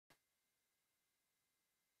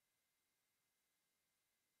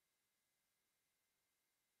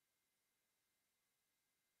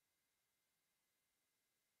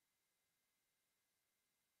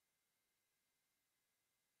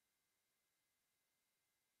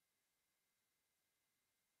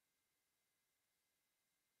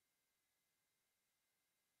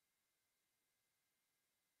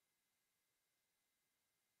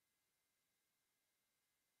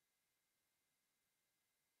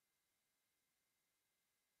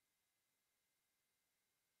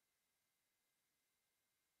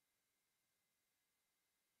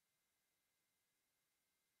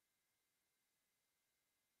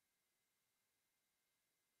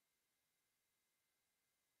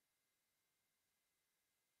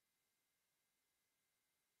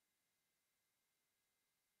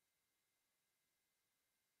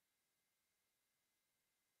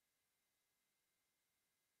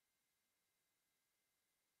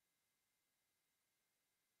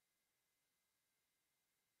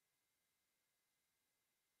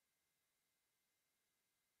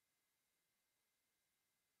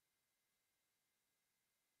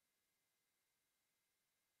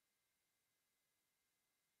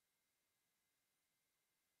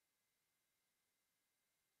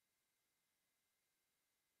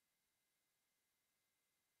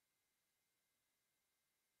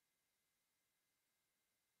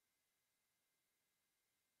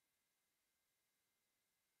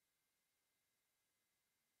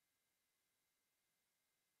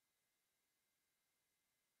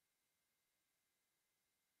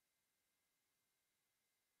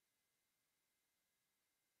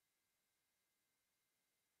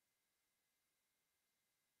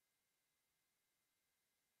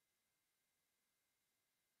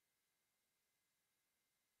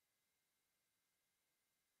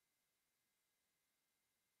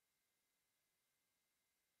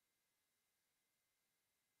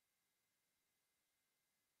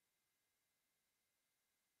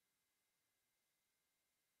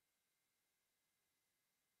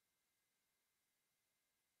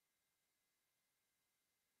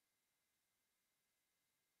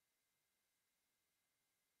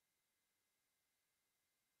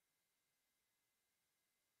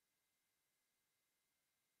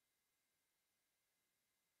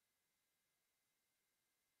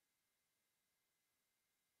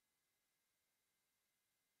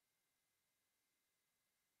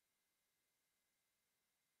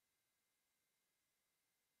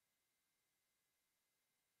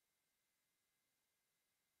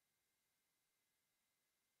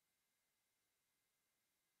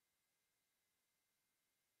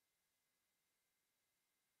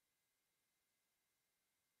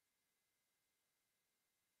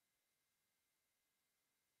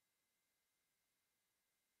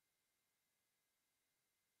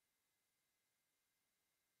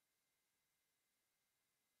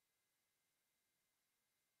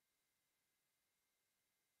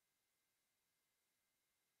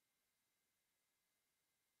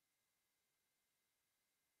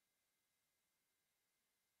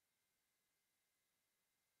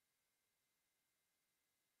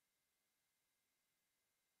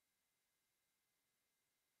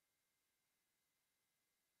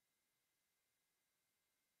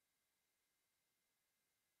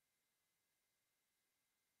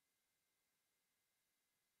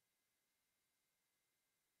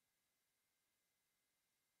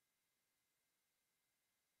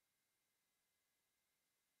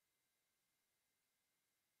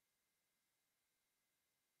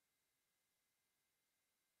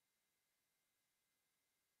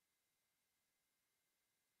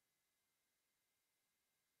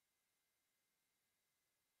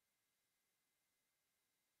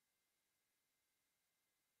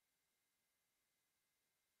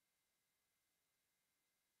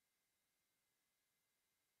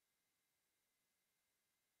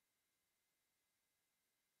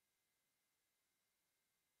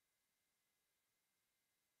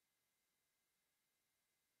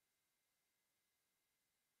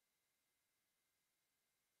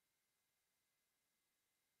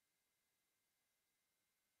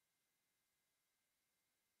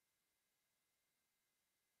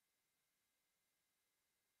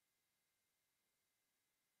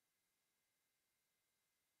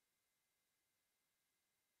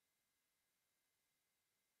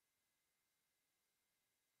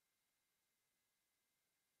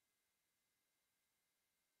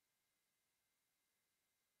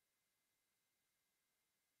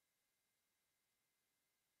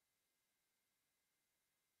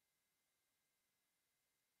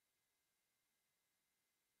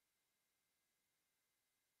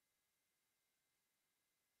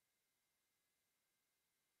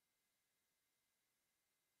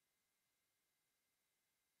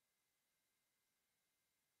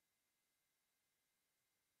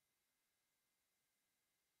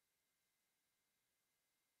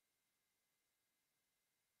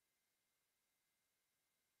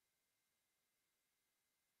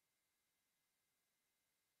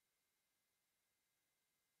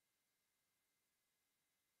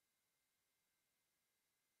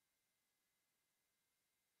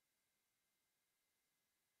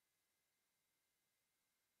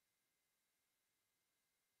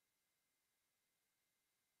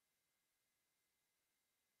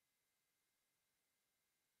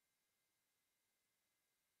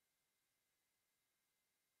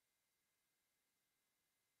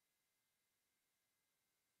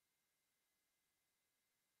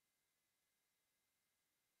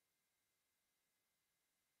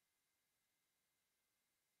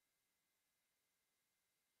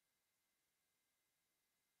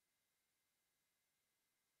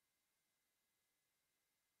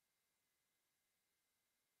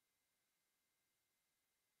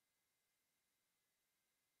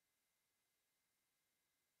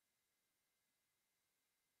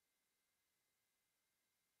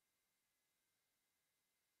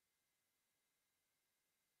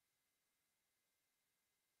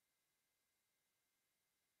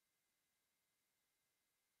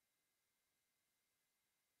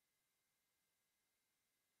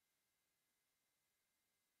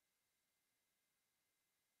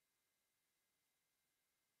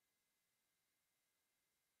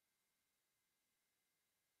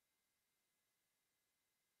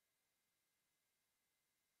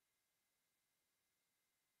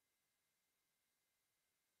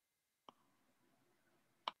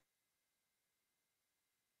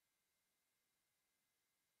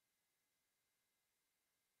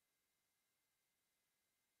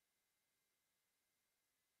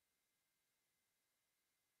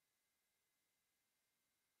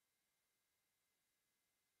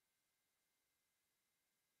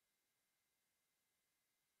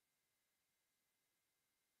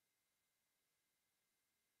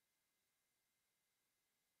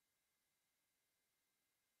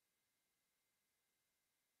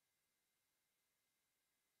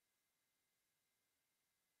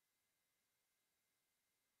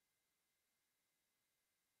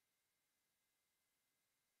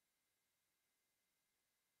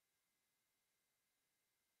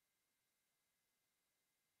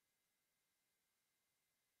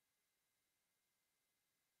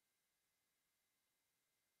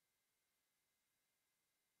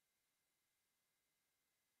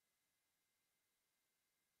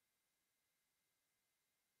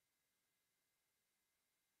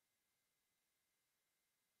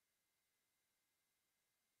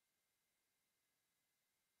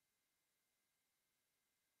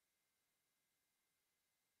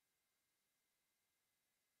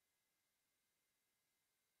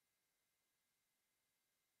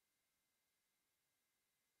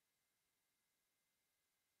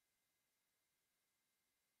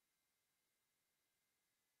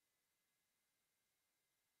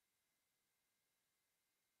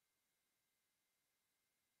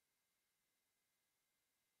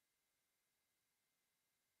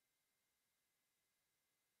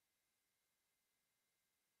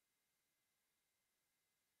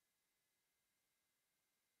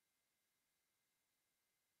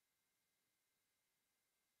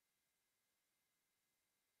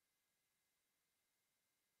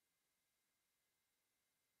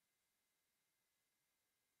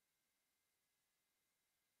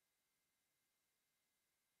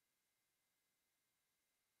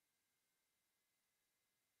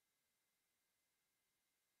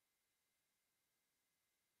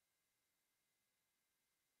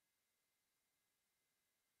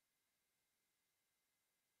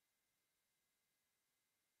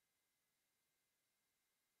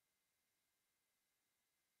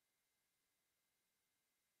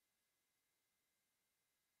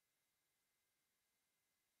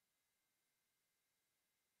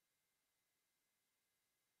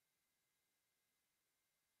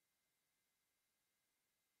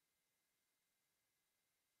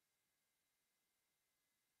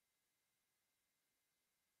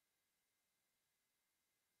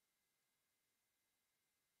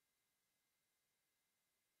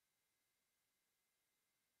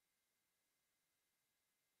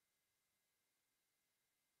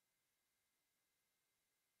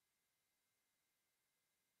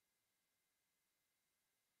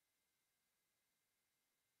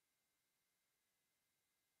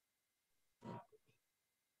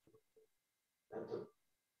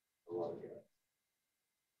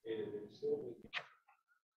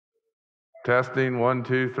Testing, 1,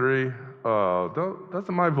 2, 3.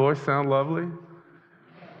 Doesn't my voice sound lovely?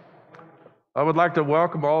 I would like to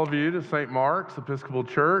welcome all of you to St. Mark's Episcopal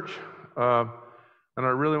Church. And I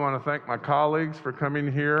really want to thank my colleagues for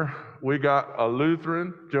coming here. We got a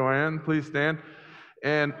Lutheran, Joanne, please stand.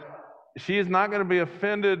 And she is not going to be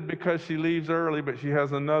offended because she leaves early, but she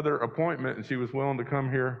has another appointment and she was willing to come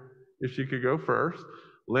here if she could go first.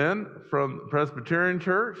 Lynn from Presbyterian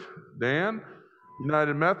Church, Dan,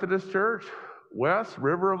 United Methodist Church, Wes,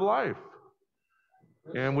 River of Life.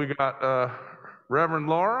 And we got Reverend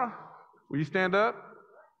Laura. Will you stand up?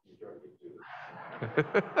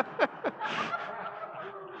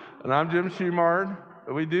 And I'm Jim Schumard.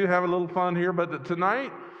 We do have a little fun here, but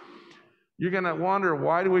tonight you're going to wonder,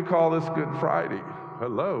 why do we call this Good Friday?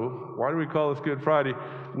 Hello, why do we call this Good Friday?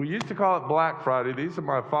 We used to call it Black Friday. These are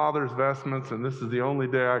my father's vestments, and this is the only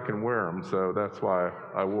day I can wear them, so that's why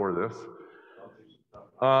I wore this.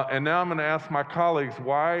 And now I'm going to ask my colleagues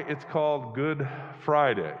why it's called Good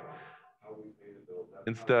Friday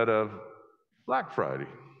instead of Black Friday.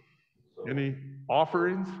 Any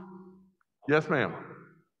offerings? Yes, ma'am.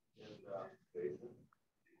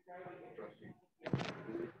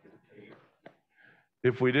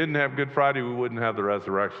 If we didn't have Good Friday, we wouldn't have the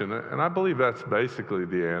resurrection. And I believe that's basically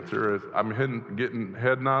the answer. I'm getting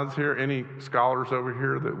head nods here. Any scholars over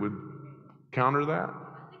here that would counter that?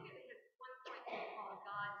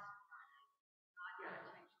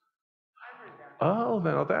 Oh,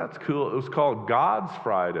 no, that's cool. It was called God's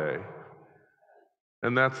Friday.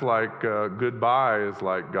 And that's like goodbye is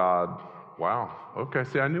like God. Wow. Okay,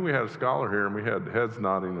 see, I knew we had a scholar here and we had heads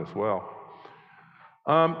nodding as well.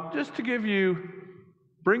 Just to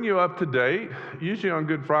bring you up to date, usually on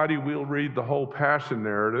Good Friday we'll read the whole Passion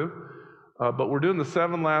narrative, but we're doing the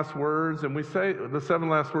 7 last words, and we say the 7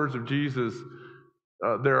 last words of Jesus.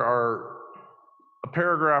 There are a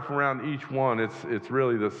paragraph around each one. It's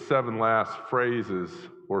really the 7 last phrases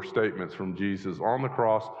or statements from Jesus on the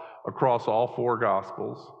cross across all 4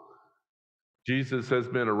 Gospels. Jesus has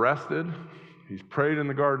been arrested. He's prayed in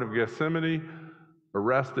the Garden of Gethsemane,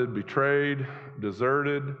 arrested, betrayed,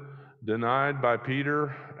 deserted, denied by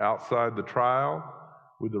Peter outside the trial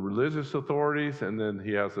with the religious authorities, and then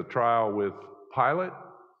he has a trial with Pilate,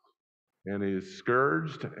 and he's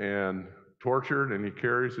scourged and tortured, and he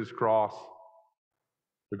carries his cross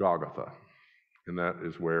to Golgotha. And that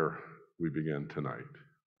is where we begin tonight.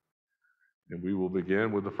 And we will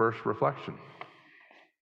begin with the first reflection.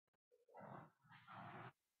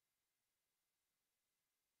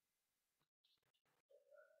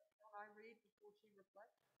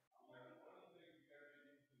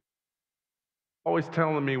 Always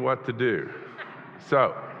telling me what to do.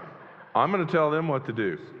 So I'm going to tell them what to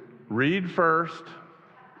do. Read first,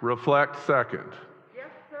 reflect second. Yes,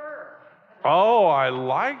 sir. Oh, I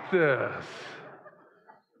like this.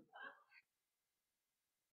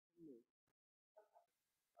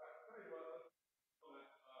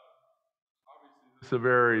 It's a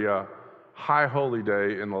very high holy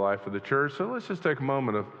day in the life of the church, so let's just take a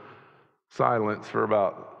moment of silence for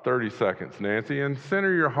about 30 seconds, Nancy, and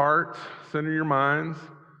center your hearts, center your minds,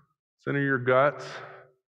 center your guts,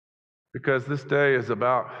 because this day is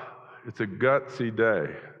it's a gutsy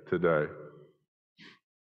day today.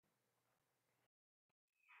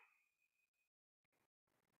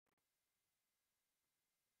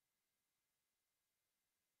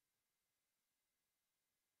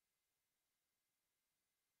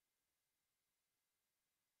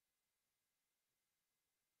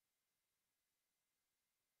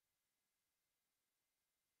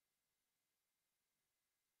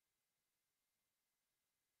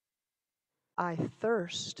 I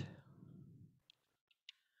thirst.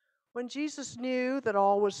 When Jesus knew that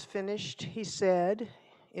all was finished, he said,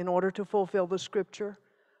 in order to fulfill the scripture,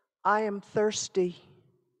 I am thirsty.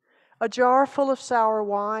 A jar full of sour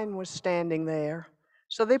wine was standing there.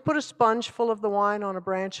 So they put a sponge full of the wine on a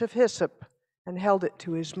branch of hyssop and held it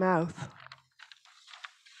to his mouth.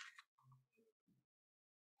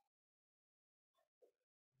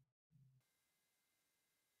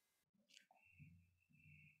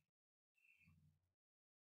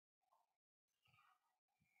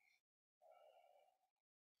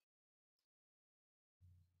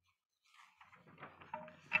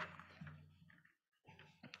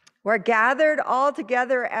 We're gathered all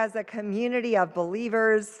together as a community of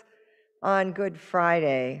believers on Good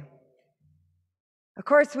Friday. Of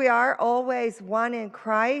course, we are always one in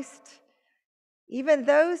Christ. Even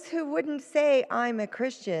those who wouldn't say, I'm a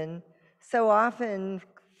Christian, so often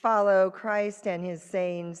follow Christ and his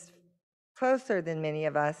sayings closer than many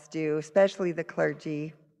of us do, especially the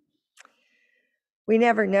clergy. We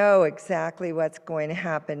never know exactly what's going to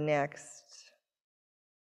happen next.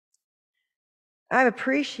 I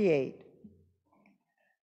appreciate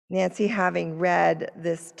Nancy having read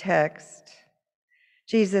this text.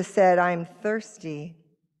 Jesus said, "I'm thirsty."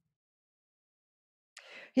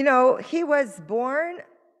 You know, he was born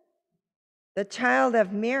the child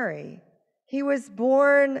of Mary. He was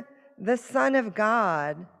born the Son of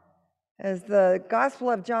God. As the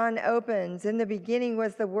Gospel of John opens, in the beginning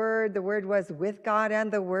was the Word was with God,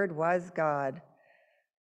 and the Word was God.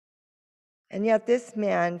 And yet this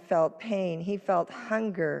man felt pain. He felt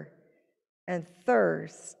hunger and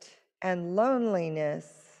thirst and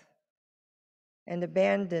loneliness and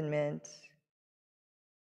abandonment.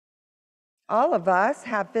 All of us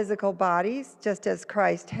have physical bodies, just as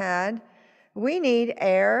Christ had. We need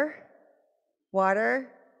air, water,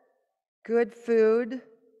 good food,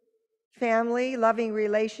 family, loving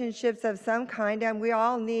relationships of some kind, and we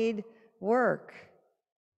all need work.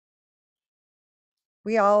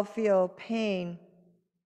 We all feel pain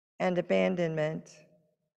and abandonment.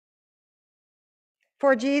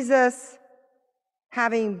 For Jesus,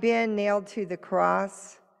 having been nailed to the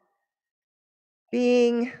cross,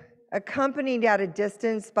 being accompanied at a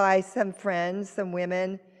distance by some friends, some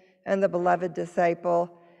women, and the beloved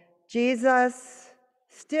disciple, Jesus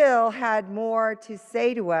still had more to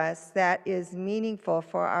say to us that is meaningful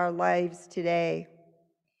for our lives today.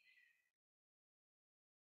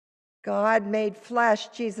 God made flesh,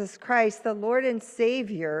 Jesus Christ, the Lord and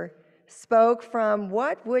Savior, spoke from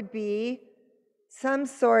what would be some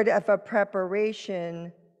sort of a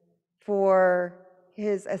preparation for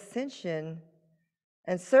his ascension.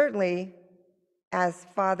 And certainly, as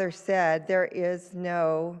Father said, there is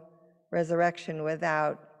no resurrection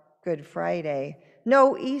without Good Friday,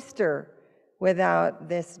 no Easter without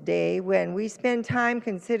this day when we spend time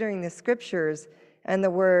considering the scriptures and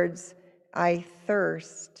the words, "I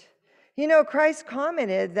thirst." You know, Christ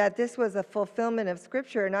commented that this was a fulfillment of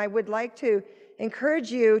scripture, and I would like to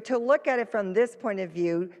encourage you to look at it from this point of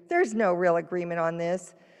view. There's no real agreement on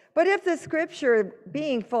this. But if the scripture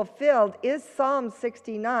being fulfilled is Psalm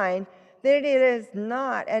 69, then it is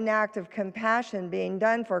not an act of compassion being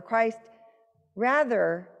done for Christ,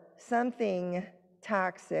 rather something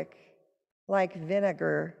toxic like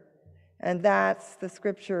vinegar. And that's the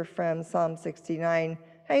scripture from Psalm 69.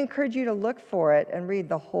 I encourage you to look for it and read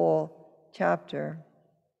the whole chapter.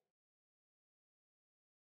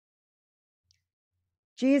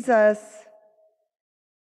 Jesus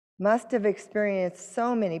must have experienced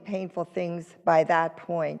so many painful things by that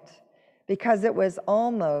point, because it was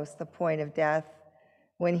almost the point of death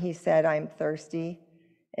when he said, "I'm thirsty,"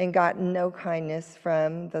 and got no kindness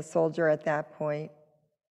from the soldier at that point.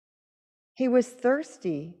 He was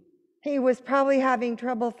thirsty. He was probably having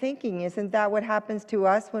trouble thinking. Isn't that what happens to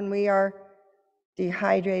us when we are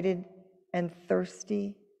dehydrated and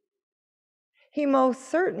thirsty? He most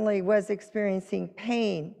certainly was experiencing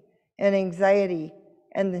pain and anxiety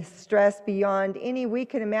and the stress beyond any we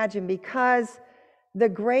can imagine, because the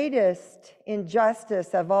greatest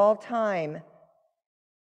injustice of all time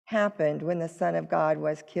happened when the Son of God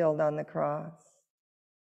was killed on the cross.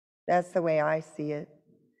 That's the way I see it.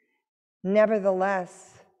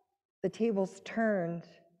 Nevertheless, the tables turned.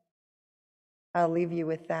 I'll leave you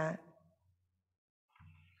with that.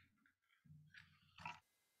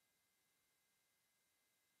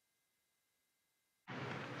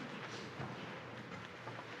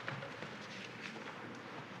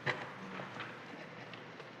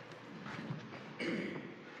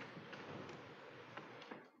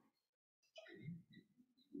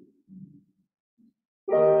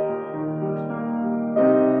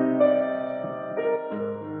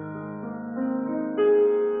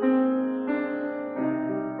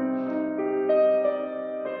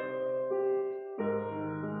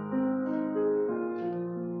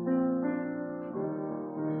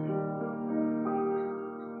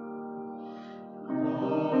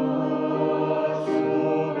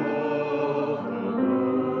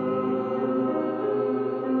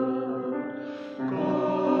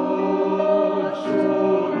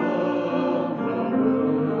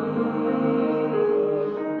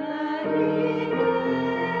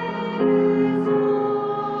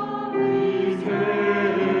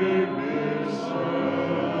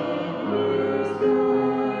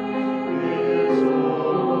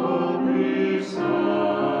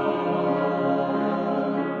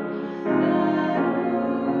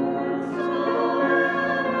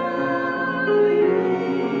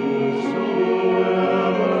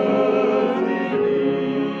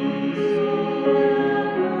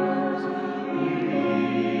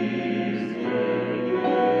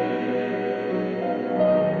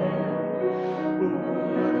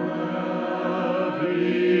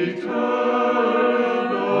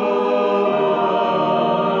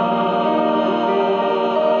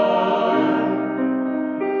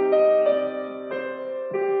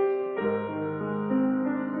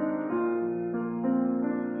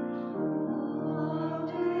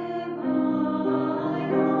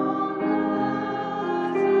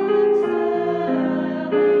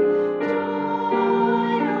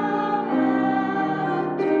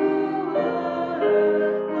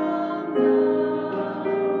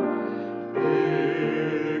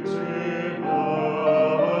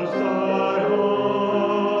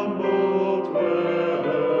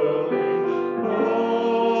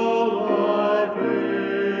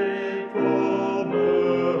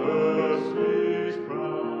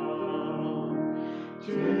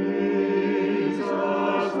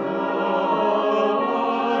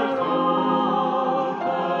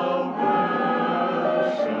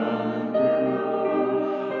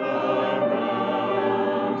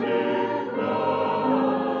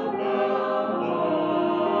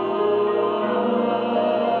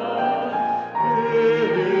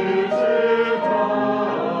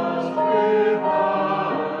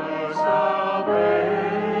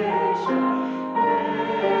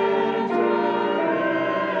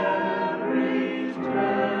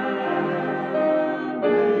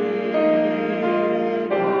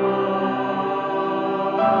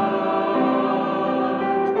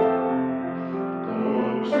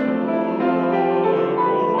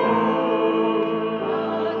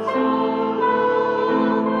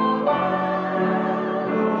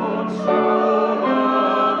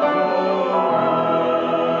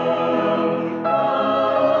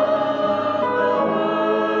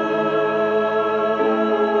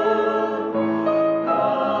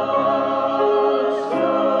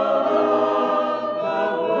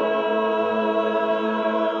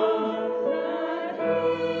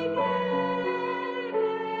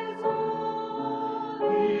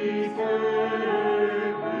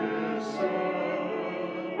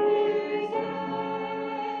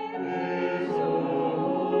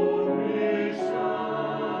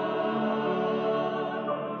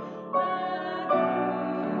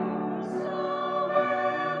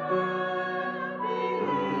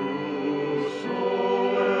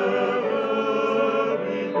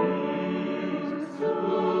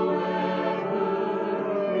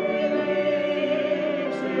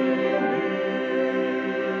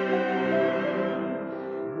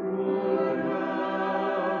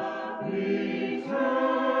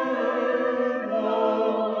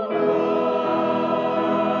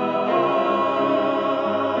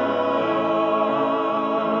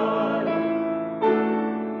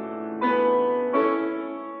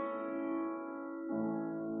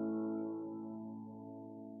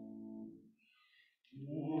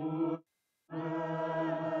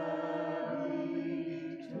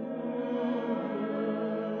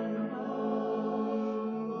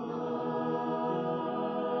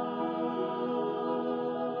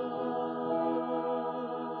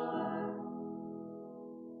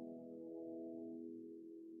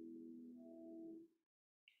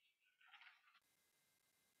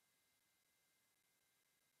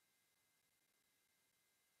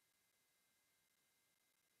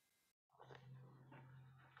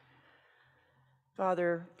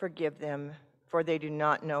 Father, forgive them, for they do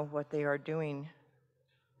not know what they are doing.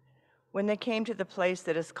 When they came to the place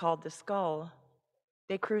that is called the Skull,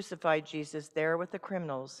 they crucified Jesus there with the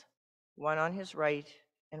criminals, one on his right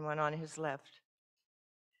and one on his left.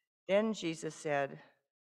 Then Jesus said,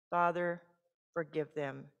 Father, forgive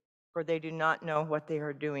them, for they do not know what they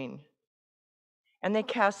are doing. And they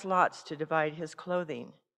cast lots to divide his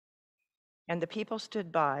clothing. And the people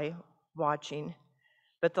stood by, watching,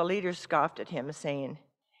 but the leaders scoffed at him, saying,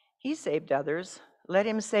 He saved others. Let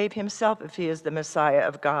him save himself if he is the Messiah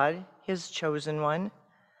of God, his chosen one.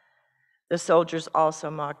 The soldiers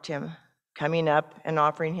also mocked him, coming up and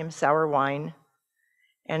offering him sour wine,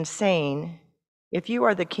 and saying, If you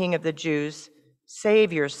are the king of the Jews,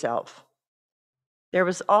 save yourself. There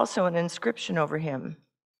was also an inscription over him,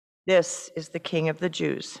 This is the King of the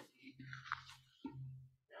Jews.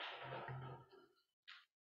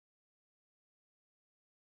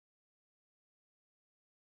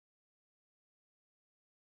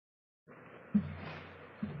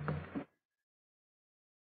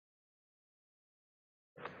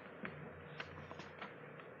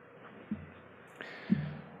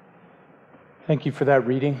 Thank you for that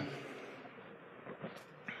reading.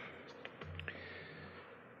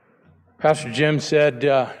 Pastor Jim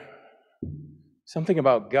said something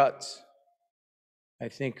about guts, I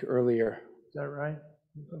think, earlier. Is that right?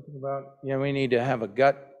 Something about, we need to have a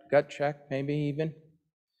gut check, maybe even.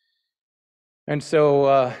 And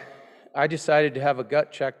so I decided to have a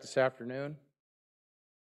gut check this afternoon,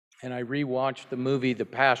 and I rewatched the movie The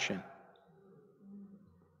Passion.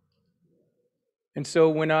 And so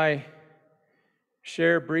when I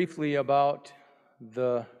share briefly about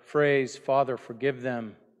the phrase, Father, forgive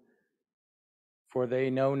them, for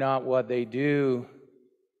they know not what they do,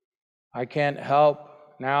 I can't help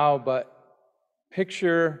now but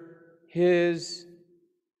picture his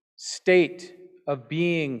state of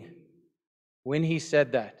being when he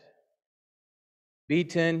said that.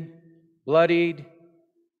 Beaten, bloodied,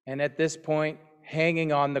 and at this point,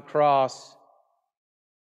 hanging on the cross,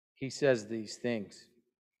 he says these things.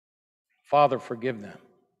 Father, forgive them,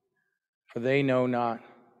 for they know not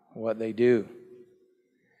what they do.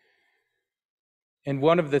 And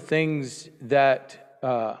one of the things that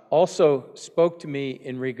also spoke to me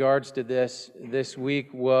in regards to this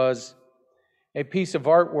week was a piece of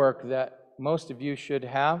artwork that most of you should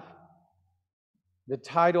have. The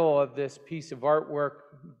title of this piece of artwork,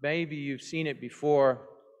 maybe you've seen it before,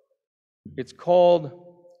 it's called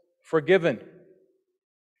Forgiven.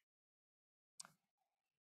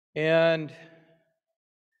 And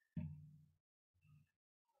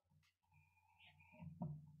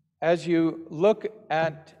as you look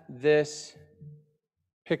at this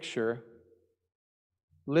picture,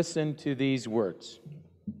 listen to these words.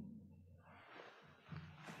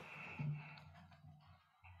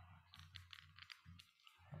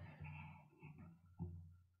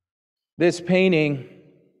 This painting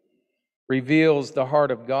reveals the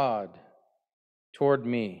heart of God toward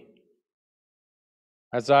me.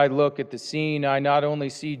 As I look at the scene, I not only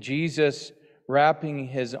see Jesus wrapping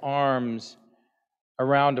his arms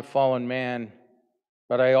around a fallen man,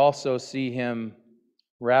 but I also see him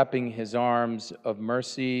wrapping his arms of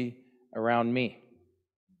mercy around me.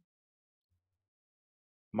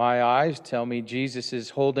 My eyes tell me Jesus is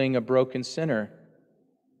holding a broken sinner,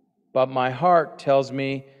 but my heart tells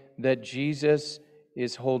me that Jesus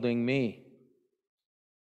is holding me.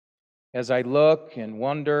 As I look and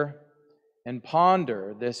wonder and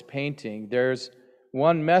ponder this painting, there's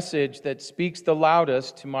one message that speaks the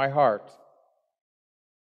loudest to my heart.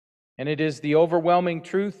 And it is the overwhelming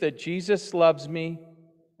truth that Jesus loves me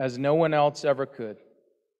as no one else ever could.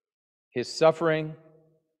 His suffering,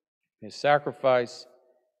 his sacrifice,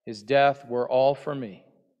 his death were all for me.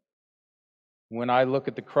 When I look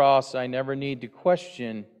at the cross, I never need to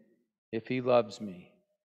question if he loves me.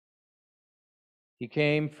 He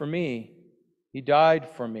came for me. He died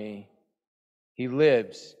for me. He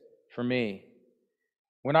lives for me.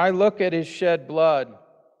 When I look at his shed blood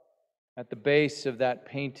at the base of that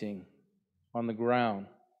painting on the ground,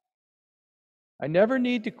 I never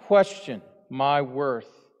need to question my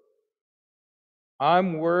worth.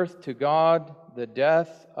 I'm worth to God the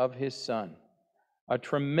death of his Son. A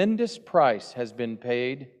tremendous price has been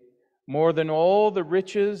paid, more than all the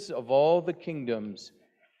riches of all the kingdoms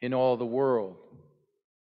in all the world.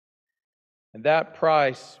 And that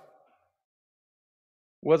price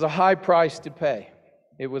was a high price to pay.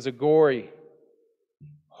 It was a gory,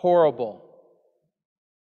 horrible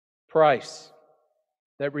price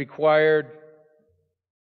that required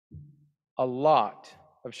a lot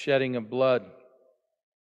of shedding of blood.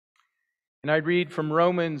 And I read from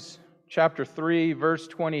Romans chapter 3, verse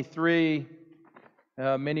 23.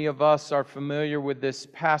 Many of us are familiar with this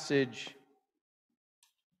passage.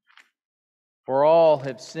 For all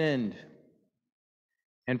have sinned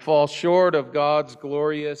and fall short of God's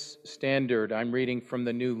glorious standard. I'm reading from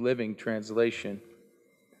the New Living Translation.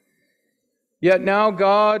 Yet now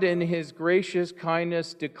God, in His gracious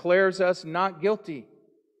kindness, declares us not guilty.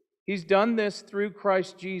 He's done this through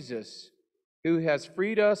Christ Jesus, who has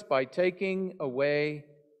freed us by taking away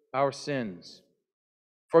our sins.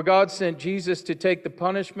 For God sent Jesus to take the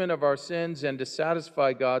punishment of our sins and to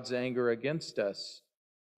satisfy God's anger against us.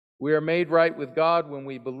 We are made right with God when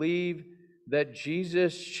we believe that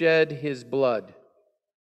Jesus shed His blood,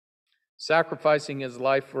 sacrificing His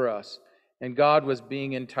life for us, and God was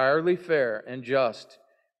being entirely fair and just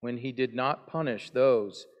when He did not punish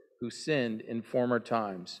those who sinned in former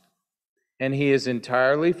times. And He is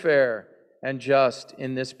entirely fair and just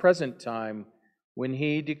in this present time when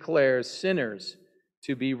He declares sinners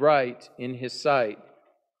to be right in His sight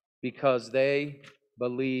because they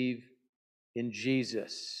believe in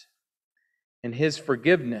Jesus and His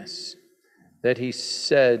forgiveness, that He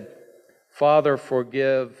said, Father,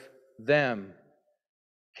 forgive them.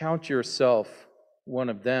 Count yourself one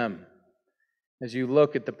of them. As you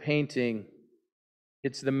look at the painting,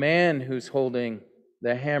 it's the man who's holding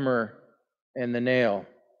the hammer and the nail.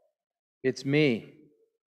 It's me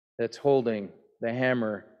that's holding the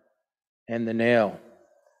hammer and the nail.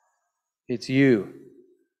 It's you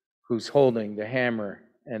who's holding the hammer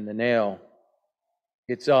and the nail.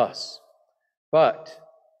 It's us. But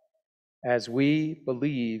as we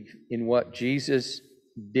believe in what Jesus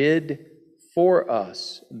did for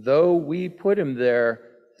us, though we put Him there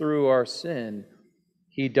through our sin,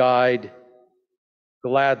 He died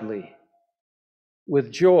gladly,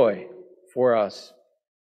 with joy for us.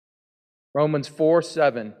 Romans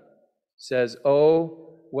 4:7 says,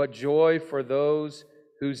 "Oh, what joy for those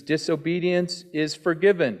whose disobedience is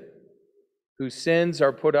forgiven, whose sins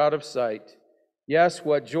are put out of sight. Yes,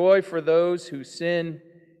 what joy for those whose sin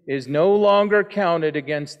is no longer counted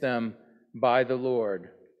against them by the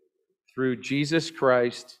Lord, through Jesus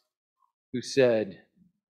Christ, who said,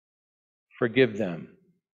 'Forgive them.'"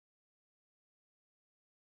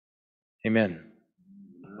 Amen.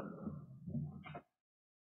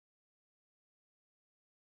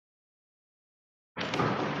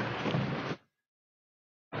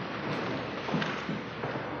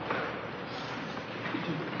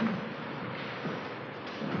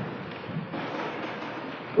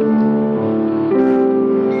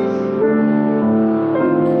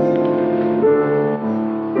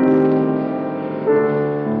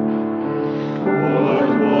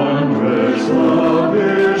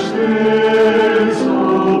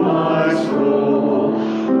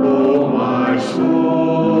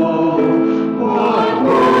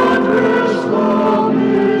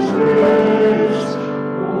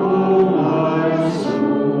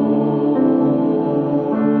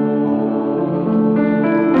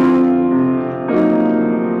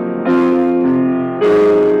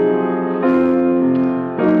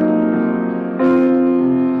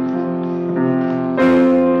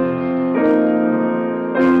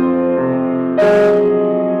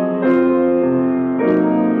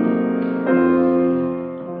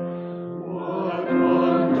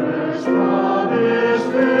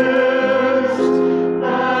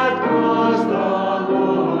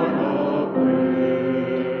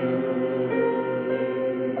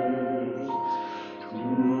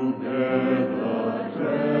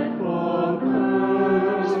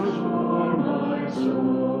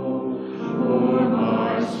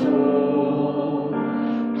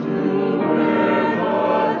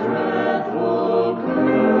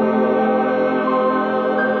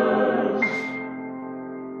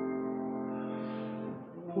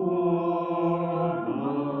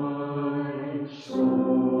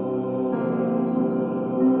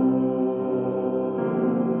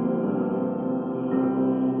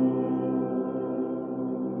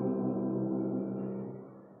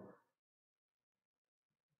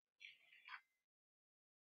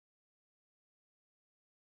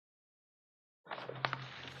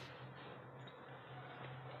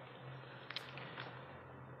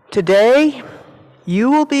 Today,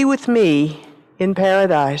 you will be with me in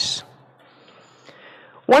paradise.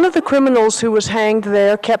 One of the criminals who was hanged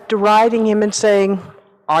there kept deriding him and saying,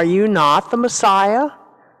 "Are you not the Messiah?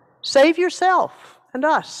 Save yourself and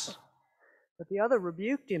us." But the other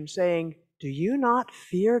rebuked him, saying, "Do you not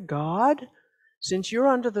fear God, since you're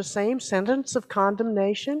under the same sentence of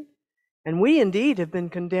condemnation? And we indeed have been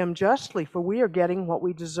condemned justly, for we are getting what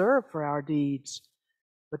we deserve for our deeds.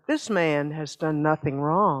 But this man has done nothing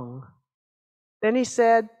wrong." Then he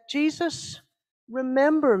said, Jesus,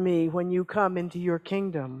 remember me when you come into your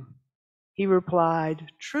kingdom. He replied,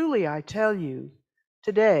 truly I tell you,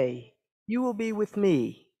 today you will be with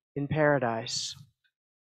me in paradise.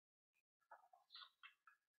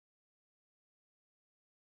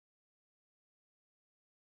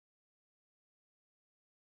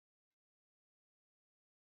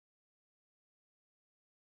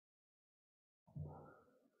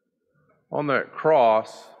 On that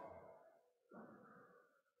cross,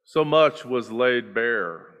 so much was laid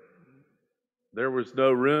bare. There was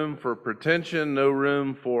no room for pretension, no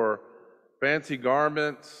room for fancy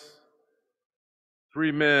garments.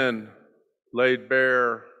 3 men laid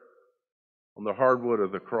bare on the hardwood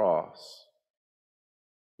of the cross.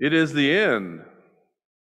 It is the end,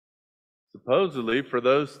 supposedly, for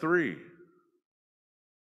those 3.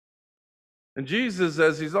 And Jesus,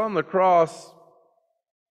 as he's on the cross,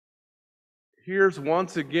 hears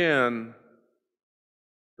once again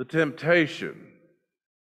the temptation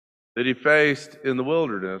that he faced in the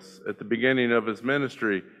wilderness at the beginning of his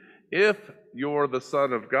ministry. If you're the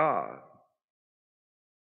Son of God,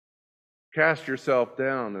 cast yourself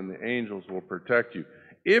down and the angels will protect you.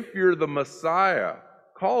 If you're the Messiah,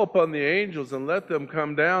 call upon the angels and let them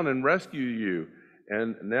come down and rescue you.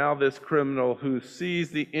 And now this criminal who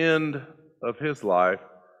sees the end of his life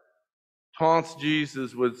taunts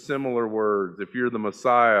Jesus with similar words. If you're the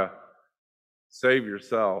Messiah, save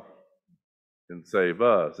yourself and save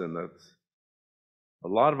us. And that's a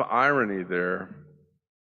lot of irony there,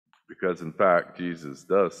 because in fact, Jesus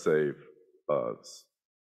does save us.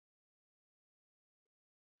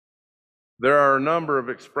 There are a number of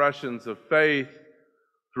expressions of faith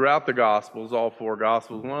throughout the Gospels, all 4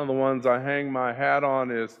 Gospels. One of the ones I hang my hat on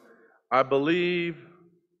is, I believe,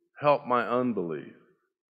 help my unbelief.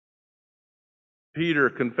 Peter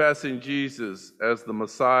confessing Jesus as the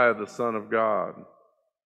Messiah, the Son of God.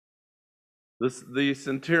 The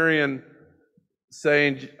centurion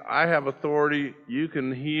saying, I have authority, you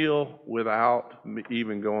can heal without me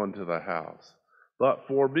even going to the house. But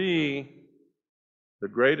for me, the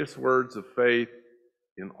greatest words of faith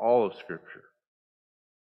in all of Scripture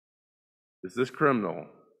is this criminal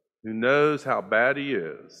who knows how bad he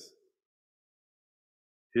is.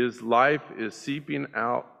 His life is seeping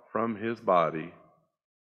out from his body.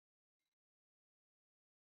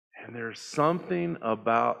 And there's something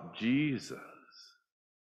about Jesus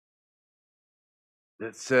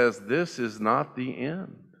that says this is not the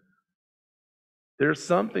end. There's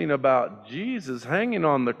something about Jesus hanging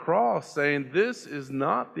on the cross saying this is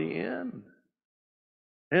not the end.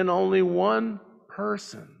 And only one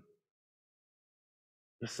person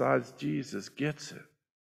besides Jesus gets it.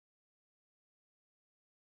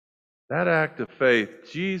 That act of faith,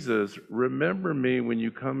 Jesus, remember me when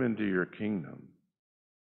you come into your kingdom,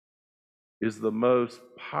 is the most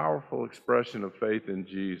powerful expression of faith in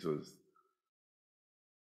Jesus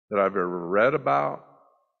that I've ever read about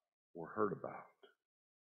or heard about.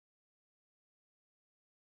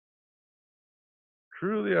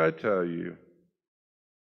 Truly I tell you,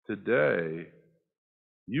 today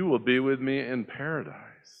you will be with me in paradise.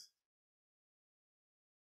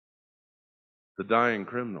 The dying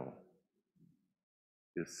criminal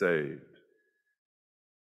is saved.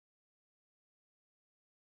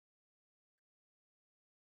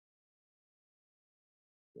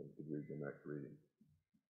 Read the next reading.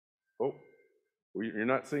 Oh, you're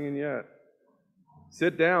not singing yet.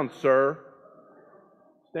 Sit down, sir.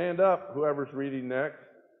 Stand up, whoever's reading next.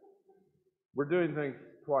 We're doing things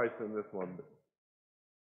twice in this one.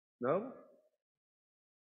 No?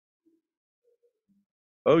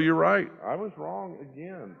 Oh, you're right. I was wrong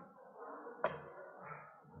again.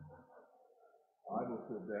 I will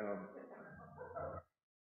sit down.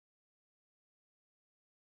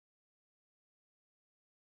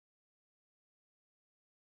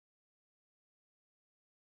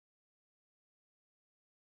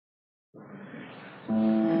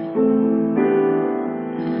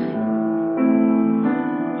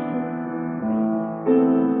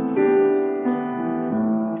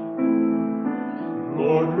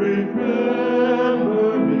 Lord,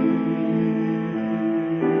 remember me.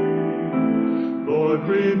 Lord,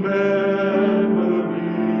 remember me.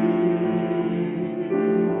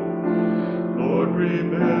 Lord,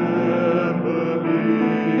 remember me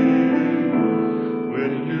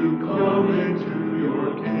when you come into your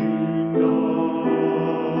kingdom.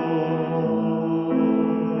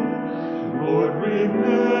 Lord,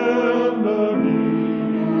 remember me.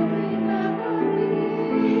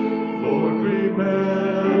 Lord,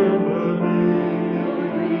 remember me.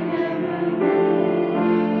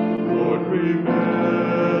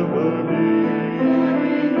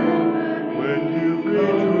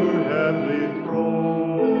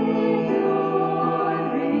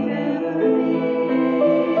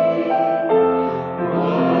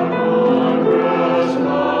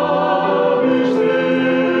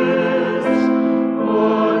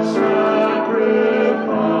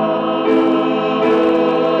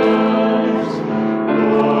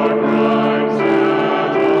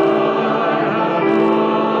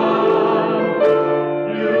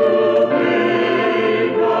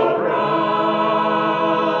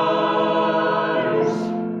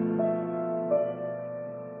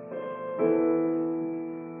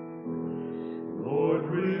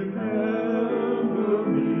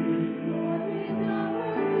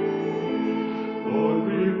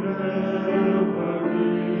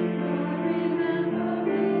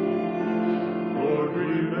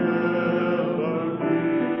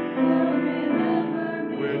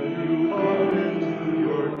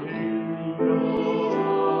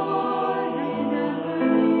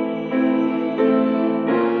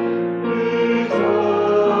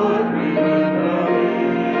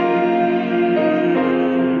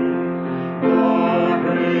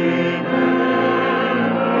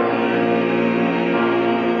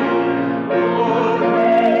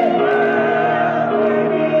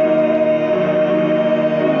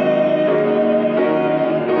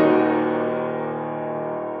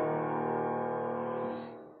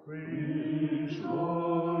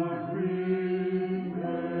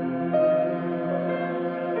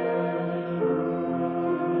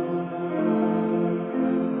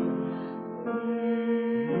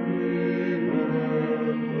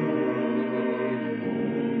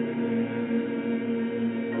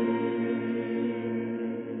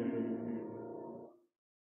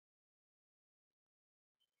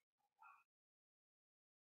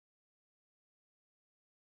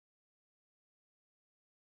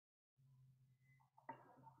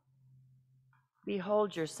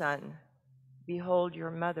 Behold your son, behold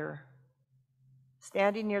your mother.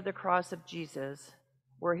 Standing near the cross of Jesus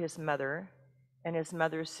were his mother and his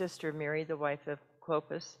mother's sister Mary, the wife of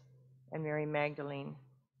Clopas, and Mary Magdalene.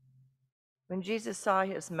 When Jesus saw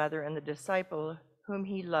his mother and the disciple whom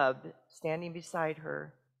he loved standing beside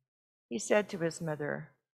her, he said to his mother,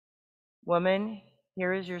 "Woman,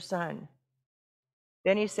 here is your son."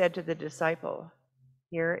 Then he said to the disciple,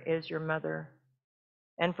 "Here is your mother."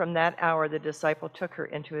 And from that hour the disciple took her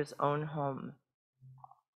into his own home.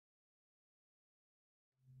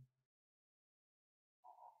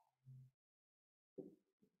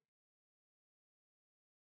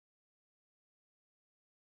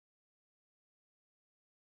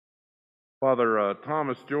 Father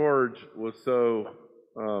Thomas George was so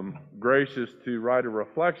gracious to write a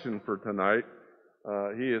reflection for tonight.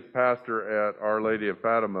 He is pastor at Our Lady of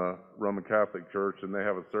Fatima Roman Catholic Church, and they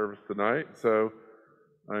have a service tonight, so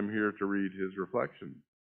I'm here to read his reflection.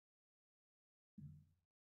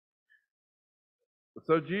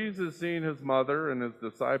 So Jesus, seeing his mother and his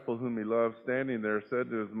disciple whom he loved standing there, said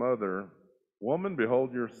to his mother, "Woman,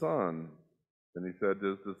 behold your son." And he said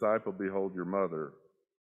to his disciple, "Behold your mother."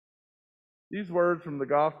 These words from the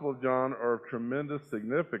Gospel of John are of tremendous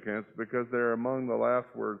significance because they're among the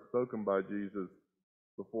last words spoken by Jesus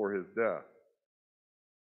before his death.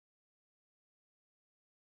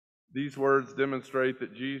 These words demonstrate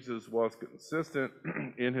that Jesus was consistent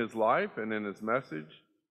in his life and in his message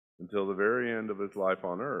until the very end of his life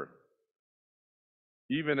on earth.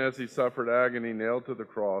 Even as he suffered agony nailed to the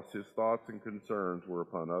cross, his thoughts and concerns were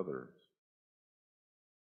upon others.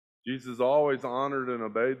 Jesus always honored and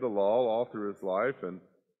obeyed the law all through his life, and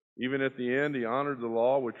even at the end, he honored the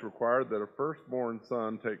law which required that a firstborn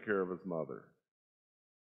son take care of his mother.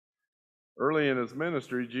 Early in his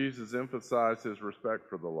ministry, Jesus emphasized his respect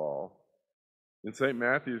for the law. In St.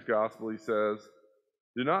 Matthew's Gospel, he says,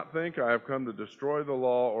 "Do not think I have come to destroy the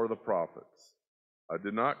law or the prophets. I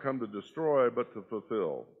did not come to destroy, but to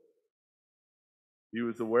fulfill." He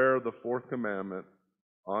was aware of the fourth commandment,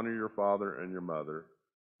 honor your father and your mother.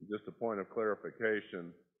 Just a point of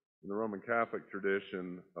clarification, in the Roman Catholic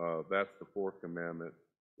tradition, that's the fourth commandment.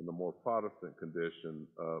 In the more Protestant tradition,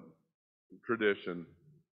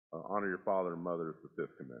 honor your father and mother is the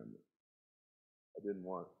fifth commandment. I didn't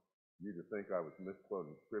want you to think I was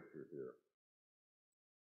misquoting scripture here.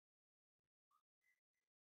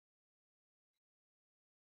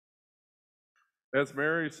 As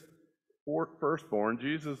Mary's firstborn,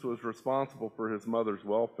 Jesus was responsible for his mother's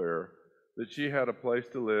welfare, that she had a place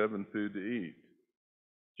to live and food to eat.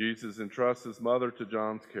 Jesus entrusts his mother to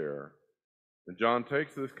John's care, and John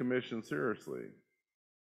takes this commission seriously.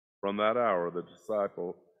 From that hour, the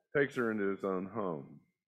disciple takes her into his own home.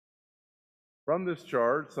 From this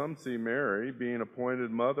charge, some see Mary being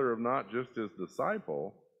appointed mother of not just his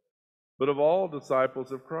disciple, but of all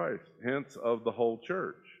disciples of Christ, hence of the whole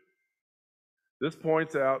church. This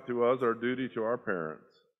points out to us our duty to our parents.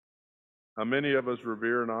 How many of us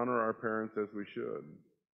revere and honor our parents as we should?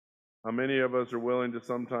 How many of us are willing to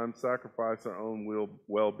sometimes sacrifice our own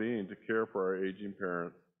well-being to care for our aging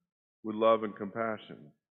parents with love and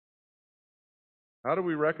compassion? How do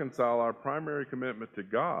we reconcile our primary commitment to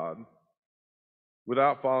God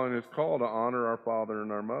without following his call to honor our father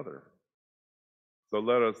and our mother? So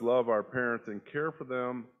let us love our parents and care for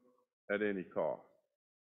them at any cost.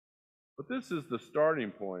 But this is the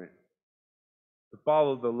starting point to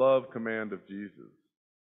follow the love command of Jesus,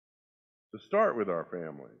 to start with our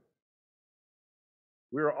family.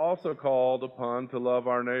 We are also called upon to love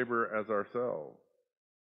our neighbor as ourselves.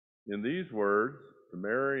 In these words, to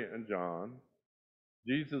Mary and John,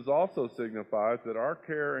 Jesus also signifies that our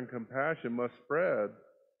care and compassion must spread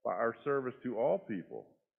by our service to all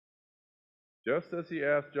people. Just as he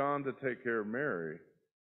asked John to take care of Mary,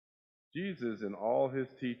 Jesus in all his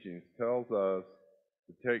teachings tells us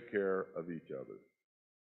to take care of each other.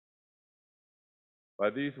 By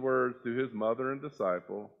these words to his mother and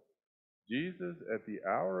disciple, Jesus, at the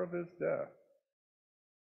hour of his death,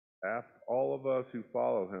 asked all of us who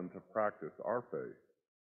follow him to practice our faith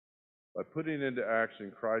by putting into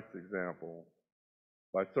action Christ's example,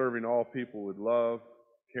 by serving all people with love,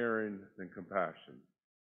 caring, and compassion.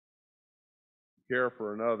 Care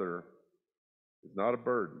for another is not a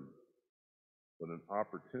burden, but an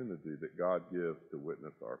opportunity that God gives to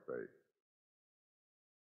witness our faith.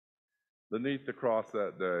 Beneath the cross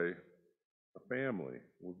that day, a family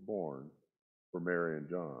was born for Mary and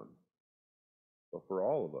John. But for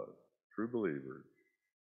all of us, true believers,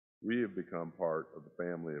 we have become part of the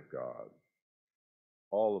family of God.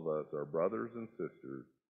 All of us are brothers and sisters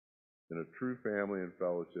in a true family and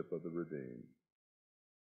fellowship of the redeemed.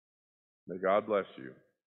 May God bless you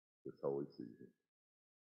this holy season.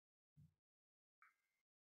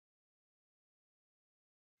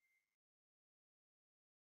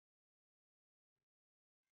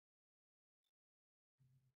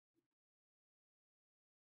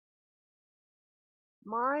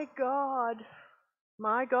 My God,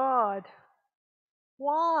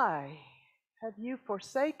 why have you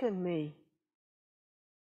forsaken me?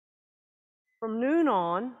 From noon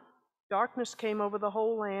on, darkness came over the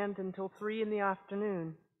whole land until 3 in the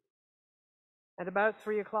afternoon. At about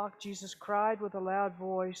 3 o'clock, Jesus cried with a loud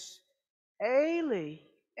voice, Eli,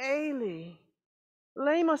 Eli,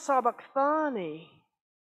 lema sabachthani.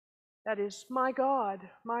 That is, my God,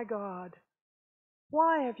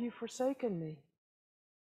 why have you forsaken me?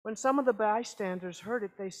 When some of the bystanders heard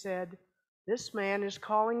it, they said, This man is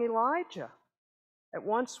calling Elijah. At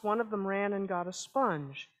once one of them ran and got a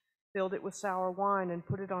sponge, filled it with sour wine, and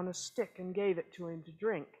put it on a stick and gave it to him to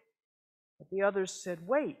drink. But the others said,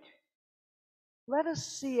 Wait, let us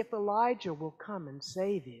see if Elijah will come and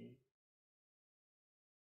save him.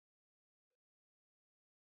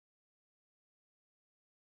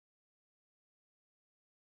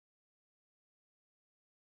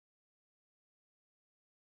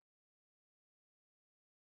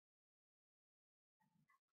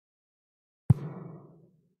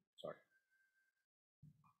 Sorry.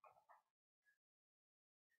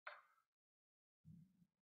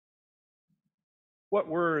 What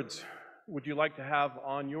words would you like to have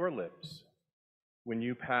on your lips when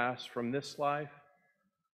you pass from this life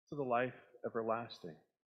to the life everlasting?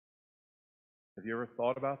 Have you ever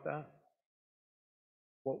thought about that?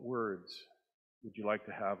 What words would you like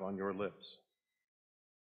to have on your lips?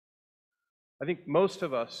 I think most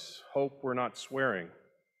of us hope we're not swearing.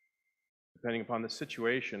 Depending upon the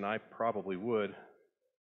situation, I probably would.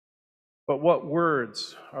 But what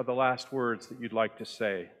words are the last words that you'd like to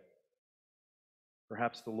say?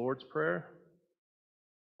 Perhaps the Lord's Prayer?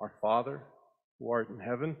 Our Father, who art in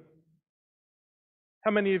heaven?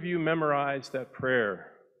 How many of you memorized that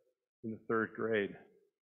prayer in the 3rd grade?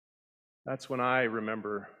 That's when I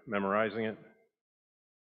remember memorizing it.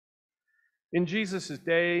 In Jesus'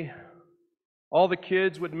 day, all the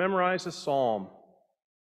kids would memorize a psalm.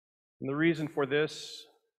 And the reason for this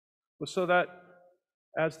was so that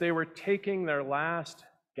as they were taking their last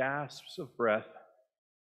gasps of breath,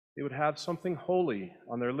 they would have something holy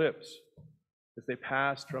on their lips as they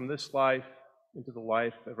passed from this life into the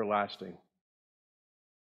life everlasting.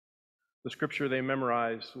 The scripture they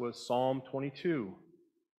memorized was Psalm 22,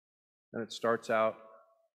 and it starts out,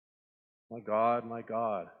 my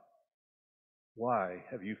God, why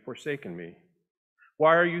have you forsaken me?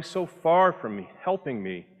 Why are you so far from me, helping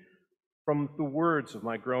me from the words of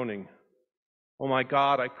my groaning? Oh my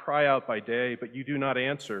God, I cry out by day, but you do not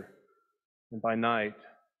answer, and by night,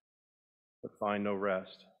 but find no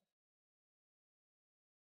rest.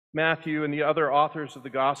 Matthew and the other authors of the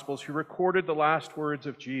Gospels who recorded the last words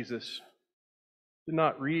of Jesus did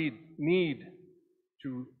not need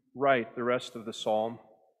to write the rest of the psalm,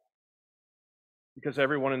 because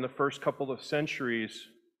everyone in the first couple of centuries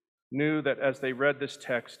knew that as they read this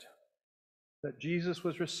text, that Jesus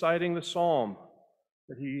was reciting the psalm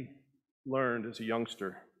that he learned as a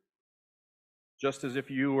youngster. Just as if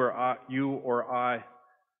you or I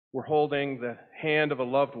were holding the hand of a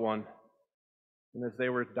loved one, and as they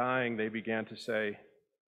were dying, they began to say,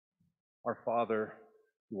 Our Father,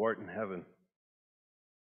 who art in heaven.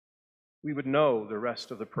 We would know the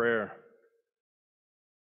rest of the prayer.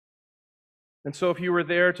 And so if you were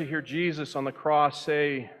there to hear Jesus on the cross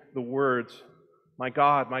say the words, my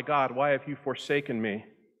God, why have you forsaken me?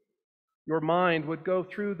 Your mind would go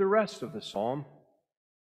through the rest of the psalm.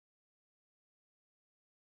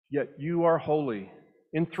 Yet you are holy,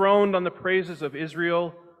 enthroned on the praises of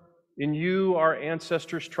Israel. In you our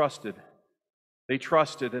ancestors trusted. They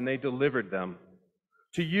trusted and they delivered them.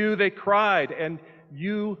 To you they cried and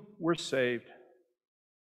you were saved.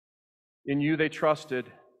 In you they trusted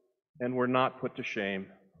and were not put to shame.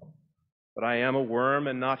 But I am a worm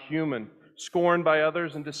and not human, scorned by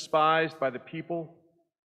others and despised by the people.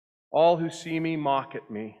 All who see me mock at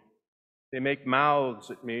me. They make mouths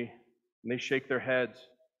at me and they shake their heads.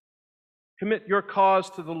 Commit your cause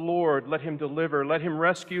to the Lord. Let him deliver. Let him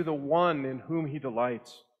rescue the one in whom he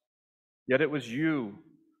delights. Yet it was you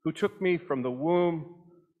who took me from the womb.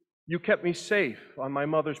 You kept me safe on my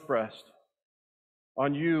mother's breast.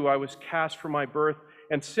 On you I was cast from my birth,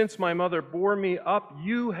 and since my mother bore me up,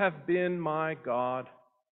 you have been my God.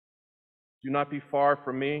 Do not be far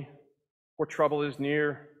from me, for trouble is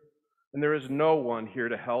near, and there is no one here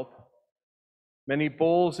to help. Many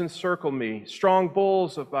bulls encircle me, strong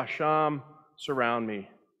bulls of Bashan surround me.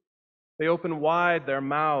 They open wide their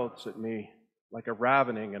mouths at me like a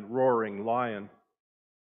ravening and roaring lion.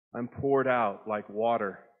 I'm poured out like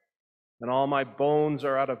water, and all my bones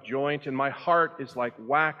are out of joint, and my heart is like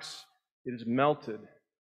wax. It is melted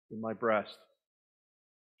in my breast.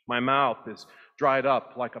 My mouth is dried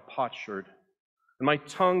up like a potsherd, and my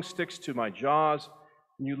tongue sticks to my jaws,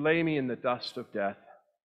 and you lay me in the dust of death.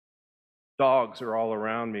 Dogs are all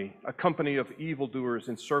around me. A company of evildoers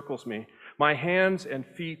encircles me. My hands and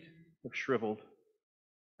feet have shriveled.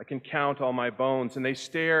 I can count all my bones, and they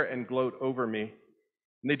stare and gloat over me.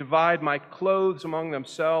 And they divide my clothes among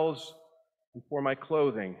themselves, and for my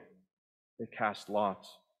clothing they cast lots.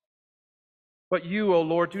 But you, O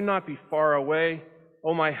Lord, do not be far away.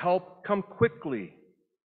 O my help, come quickly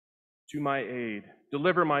to my aid.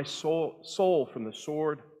 Deliver my soul from the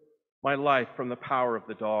sword, my life from the power of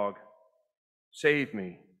the dog. Save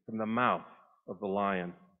me from the mouth of the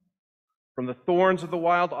lion. From the thorns of the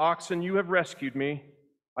wild oxen you have rescued me.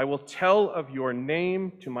 I will tell of your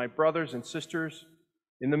name to my brothers and sisters.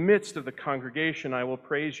 In the midst of the congregation I will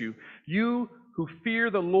praise you. You who fear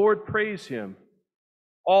the Lord, praise him.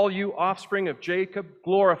 All you offspring of Jacob,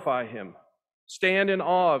 glorify him. Stand in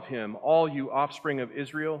awe of him, all you offspring of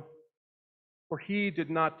Israel. For he did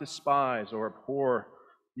not despise or abhor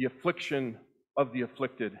the affliction of the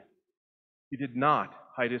afflicted. He did not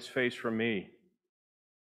hide his face from me,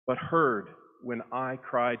 but heard when I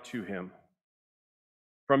cried to him.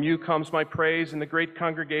 From you comes my praise in the great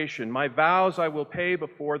congregation. My vows I will pay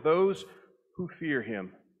before those who fear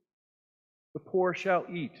him. The poor shall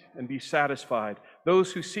eat and be satisfied.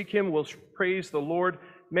 Those who seek him will praise the Lord.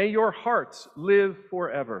 May your hearts live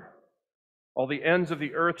forever. All the ends of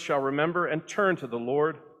the earth shall remember and turn to the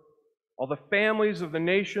Lord. All the families of the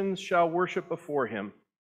nations shall worship before him.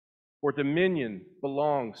 For dominion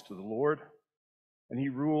belongs to the Lord, and he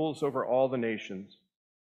rules over all the nations.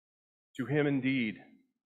 To him indeed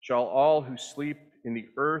shall all who sleep in the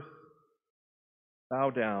earth bow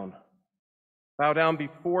down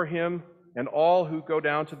before him, and all who go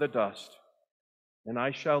down to the dust. And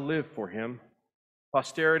I shall live for him.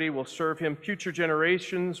 Posterity will serve him. Future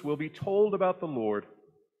generations will be told about the Lord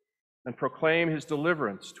and proclaim his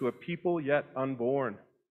deliverance to a people yet unborn,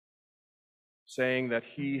 saying that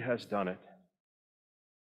he has done it.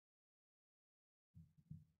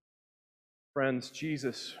 Friends,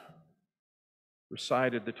 Jesus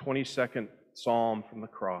recited the 22nd Psalm from the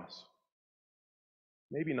cross.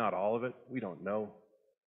 Maybe not all of it, we don't know.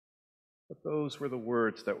 But those were the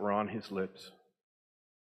words that were on his lips.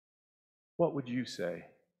 What would you say?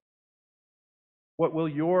 What will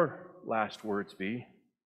your last words be?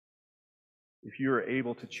 If you are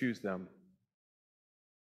able to choose them,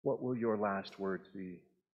 what will your last words be?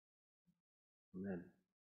 Amen.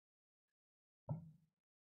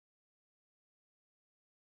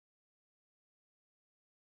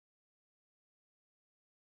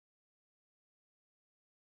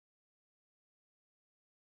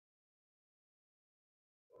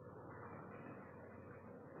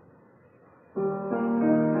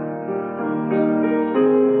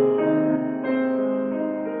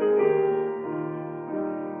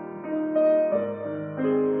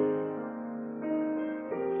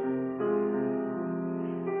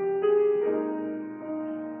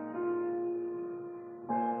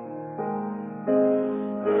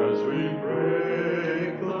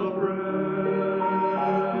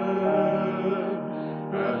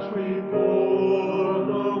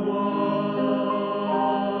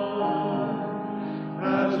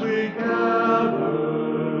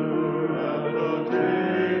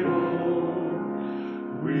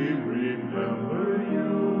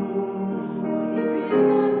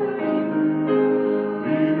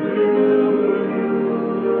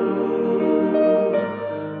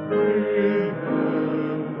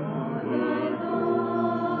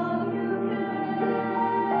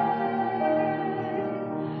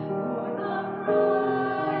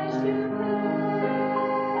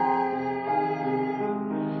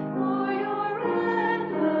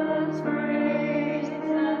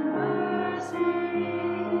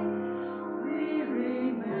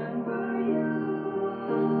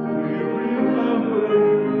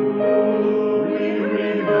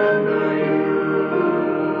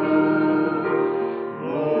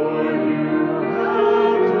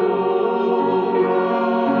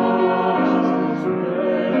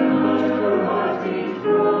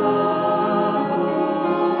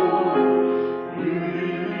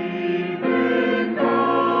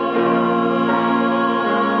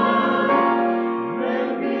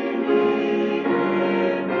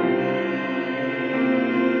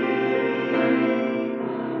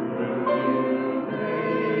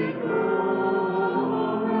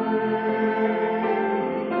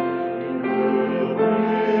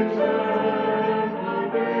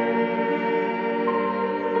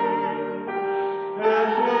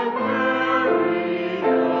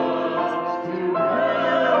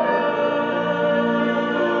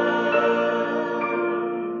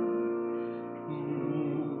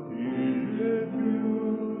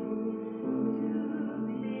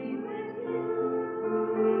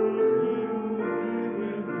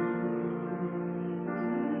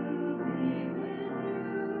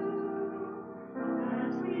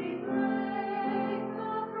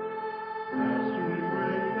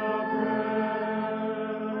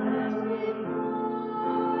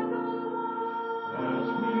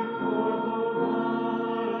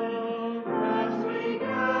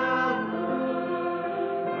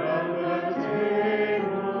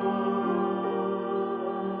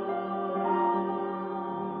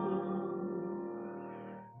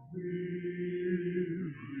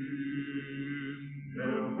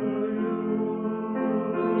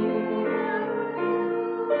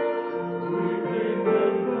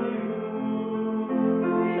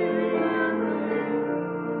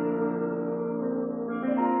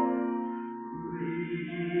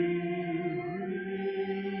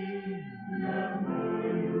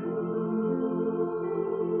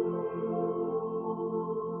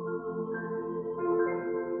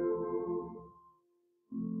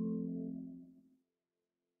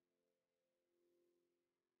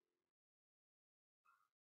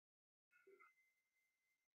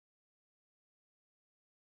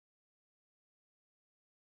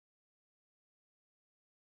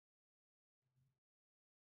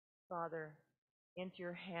 Father, into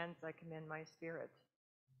your hands I commend my spirit.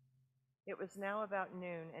 It was now about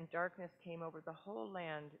noon, and darkness came over the whole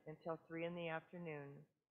land until 3 p.m,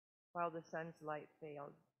 while the sun's light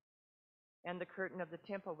failed, and the curtain of the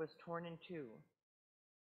temple was torn in two.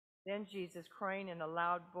 Then Jesus, crying in a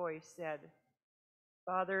loud voice, said,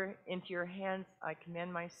 Father, into your hands I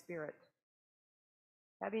commend my spirit.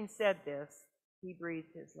 Having said this, he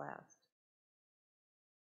breathed his last.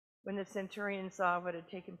 When the centurion saw what had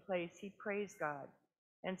taken place, he praised God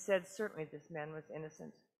and said, Certainly this man was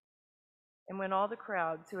innocent. And when all the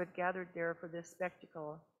crowds who had gathered there for this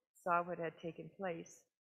spectacle saw what had taken place,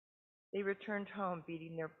 they returned home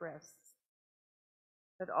beating their breasts.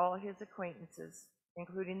 But all his acquaintances,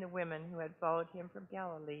 including the women who had followed him from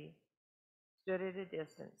Galilee, stood at a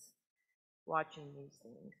distance, watching these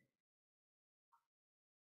things.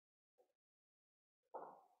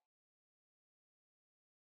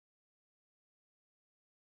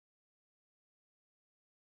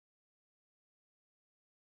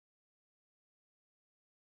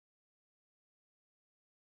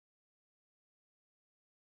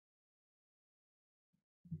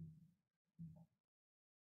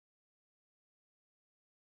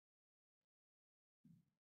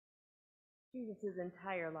 Jesus'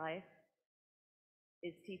 entire life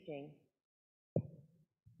is teaching,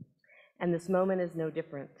 and this moment is no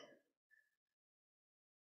different.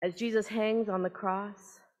 As Jesus hangs on the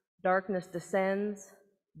cross, darkness descends,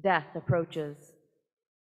 death approaches.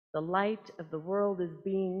 The light of the world is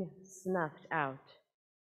being snuffed out.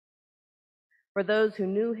 For those who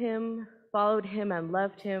knew him, followed him, and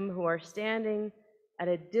loved him, who are standing at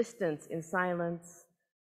a distance in silence,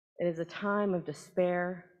 it is a time of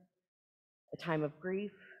despair, a time of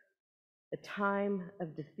grief, a time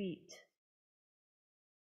of defeat.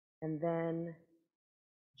 And then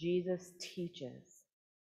Jesus teaches,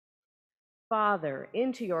 Father,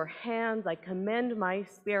 into your hands I commend my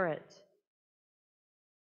spirit.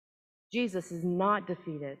 Jesus is not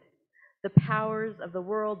defeated. The powers of the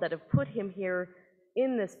world that have put him here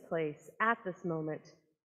in this place at this moment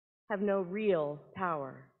have no real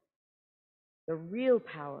power. The real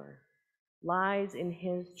power lies in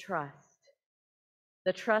his trust,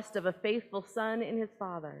 the trust of a faithful son in his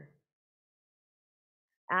Father.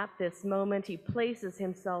 At this moment, he places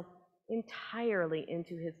himself entirely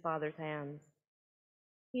into his Father's hands.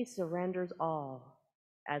 He surrenders all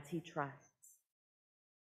as he trusts.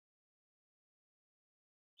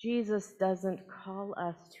 Jesus doesn't call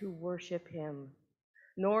us to worship him,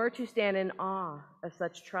 nor to stand in awe of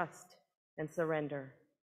such trust and surrender.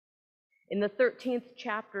 In the 13th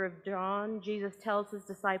chapter of John, Jesus tells his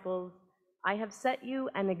disciples, I have set you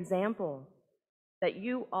an example that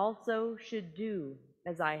you also should do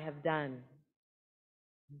as I have done.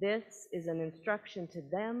 This is an instruction to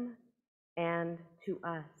them and to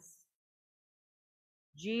us.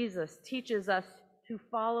 Jesus teaches us to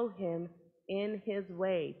follow him in his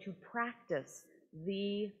way, to practice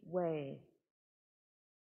the way.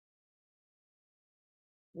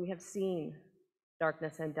 We have seen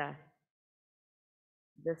darkness and death.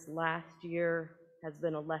 This last year has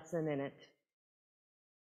been a lesson in it.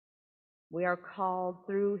 We are called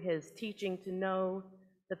through his teaching to know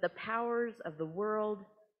that the powers of the world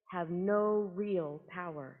have no real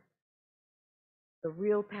power. The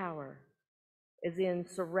real power is in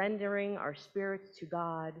surrendering our spirits to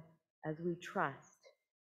God as we trust,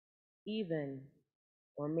 even,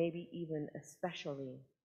 or maybe even especially,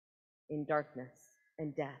 in darkness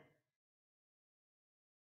and death.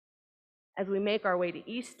 As we make our way to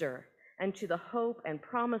Easter and to the hope and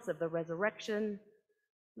promise of the resurrection,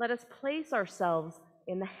 let us place ourselves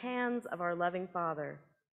in the hands of our loving Father,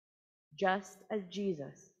 just as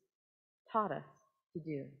Jesus taught us to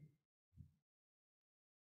do.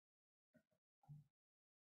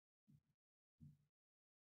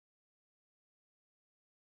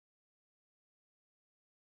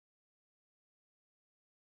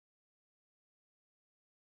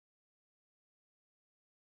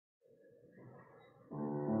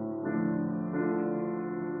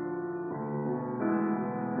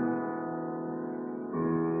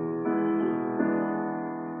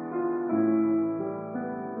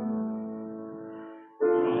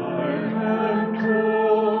 Amen.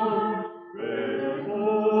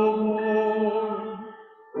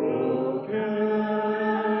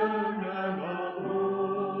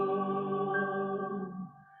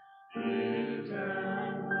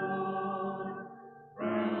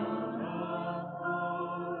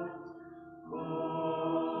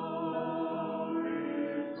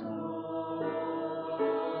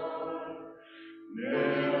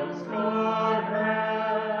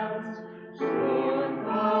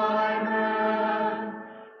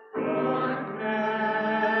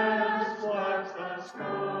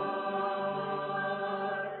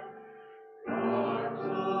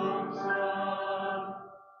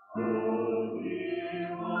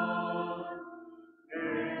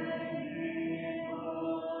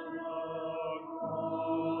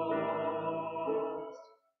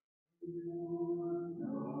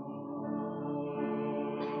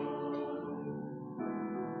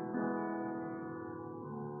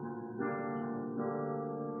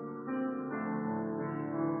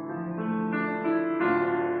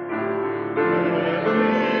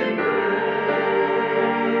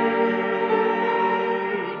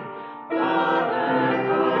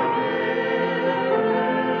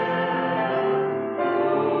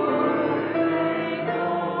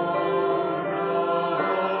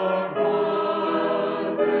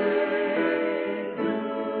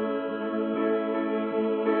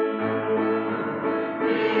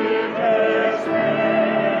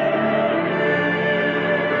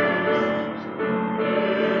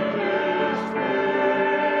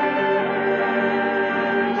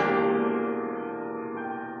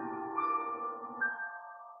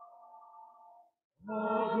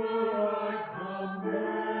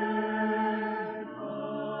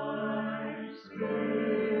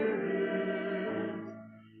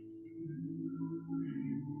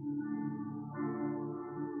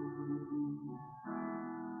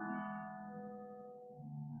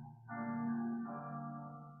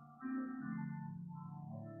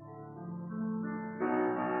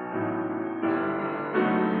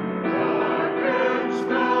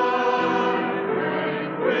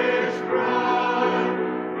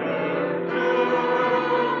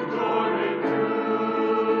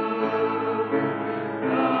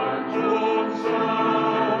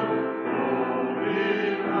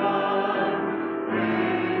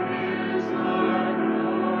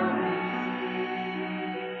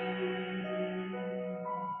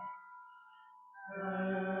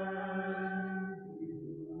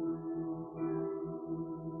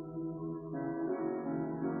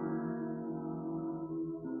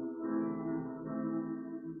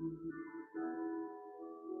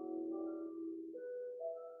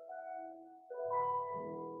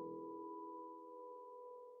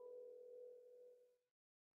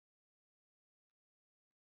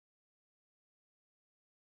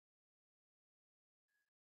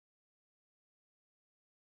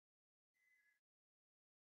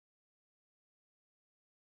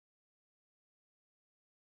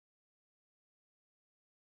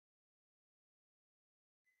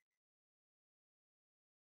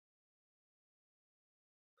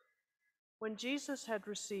 When Jesus had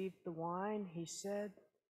received the wine, he said,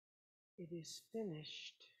 "It is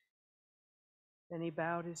finished." Then he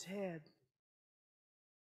bowed his head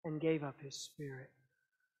and gave up his spirit.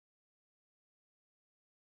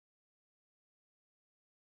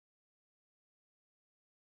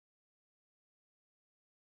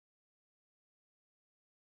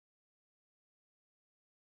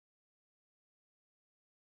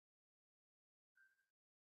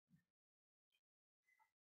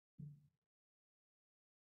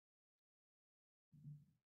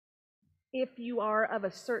 If you are of a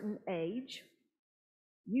certain age,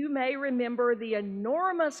 you may remember the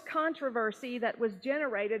enormous controversy that was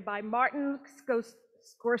generated by Martin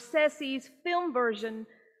Scorsese's film version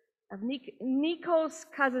of Nikos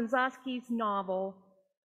Kazantzakis' novel,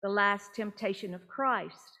 The Last Temptation of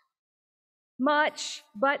Christ. Much,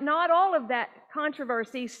 but not all of that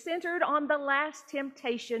controversy centered on the last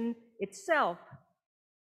temptation itself.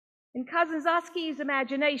 In Kazantzakis'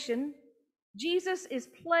 imagination, Jesus is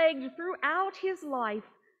plagued throughout his life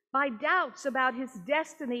by doubts about his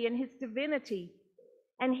destiny and his divinity,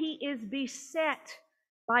 and he is beset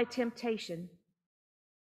by temptation.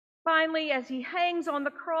 Finally, as he hangs on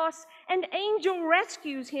the cross, an angel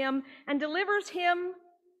rescues him and delivers him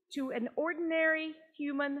to an ordinary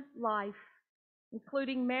human life,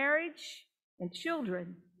 including marriage and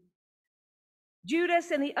children.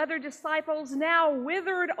 Judas and the other disciples, now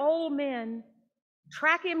withered old men,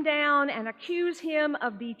 track him down and accuse him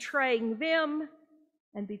of betraying them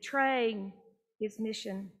and betraying his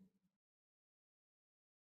mission.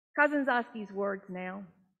 Kazantzakis' words now.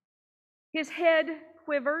 His head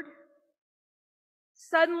quivered.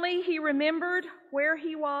 Suddenly he remembered where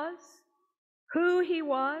he was, who he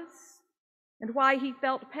was, and why he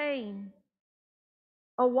felt pain.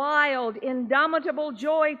 A wild, indomitable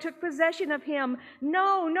joy took possession of him.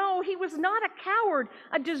 No, he was not a coward,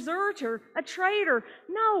 a deserter, a traitor.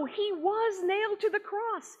 No, he was nailed to the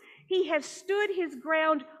cross. He had stood his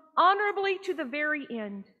ground honorably to the very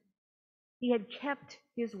end. He had kept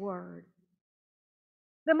his word.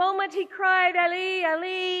 The moment he cried, "Ali,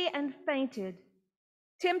 Ali," and fainted,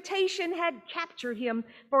 temptation had captured him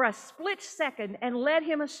for a split second and led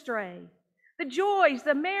him astray. The joys,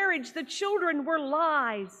 the marriage, the children were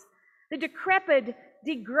lies. The decrepit,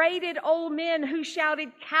 degraded old men who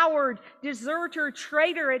shouted coward, deserter,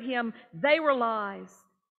 traitor at him, they were lies.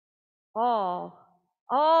 All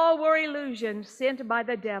were illusions sent by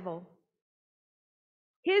the devil.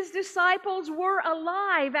 His disciples were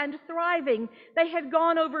alive and thriving. They had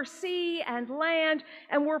gone over sea and land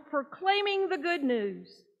and were proclaiming the good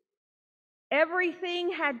news.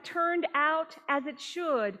 Everything had turned out as it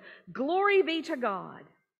should. Glory be to God.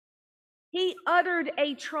 He uttered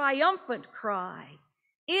a triumphant cry.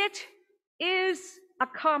 It is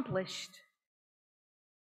accomplished.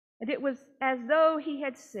 And it was as though he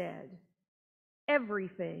had said,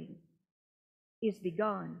 everything is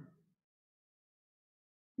begun.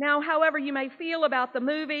 Now, however you may feel about the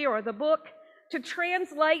movie or the book, to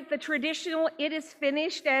translate the traditional "it is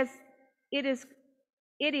finished" as it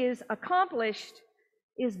is accomplished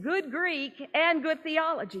is good Greek and good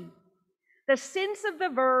theology. The sense of the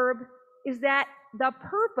verb is that the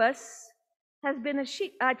purpose has been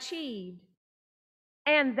achieved,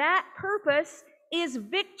 and that purpose is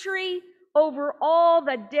victory over all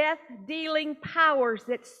the death-dealing powers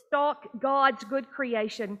that stalk God's good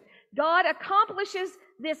creation. God accomplishes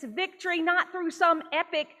this victory not through some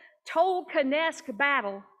epic Tolkien-esque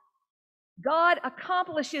battle. God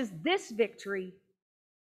accomplishes this victory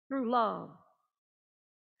through love.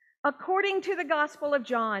 According to the Gospel of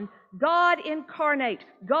John, God incarnate,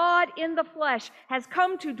 God in the flesh, has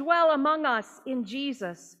come to dwell among us in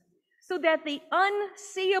Jesus, so that the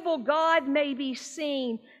unseeable God may be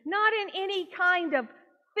seen, not in any kind of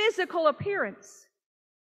physical appearance,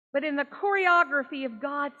 but in the choreography of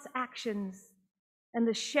God's actions and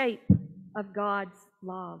the shape of God's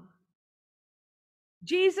love.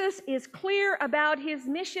 Jesus is clear about his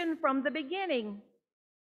mission from the beginning.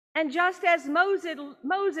 And just as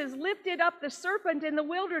Moses lifted up the serpent in the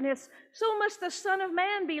wilderness, so must the Son of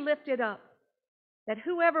Man be lifted up, that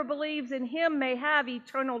whoever believes in him may have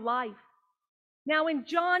eternal life. Now, in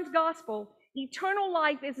John's Gospel, eternal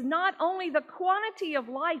life is not only the quantity of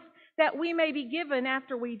life that we may be given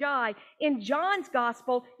after we die. In John's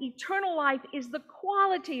Gospel, eternal life is the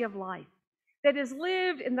quality of life that is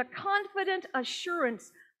lived in the confident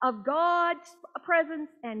assurance of God's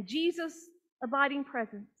presence and Jesus' abiding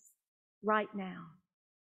presence right now.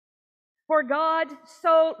 For God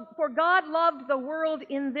loved the world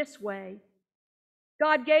in this way.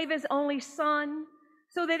 God gave his only Son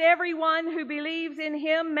so that everyone who believes in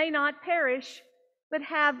him may not perish, but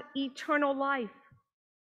have eternal life.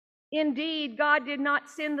 Indeed, God did not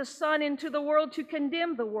send the Son into the world to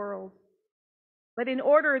condemn the world, but in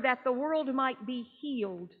order that the world might be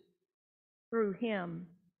healed through him.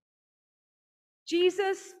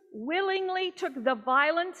 Jesus willingly took the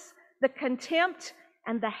violence, the contempt,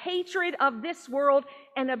 and the hatred of this world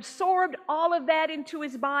and absorbed all of that into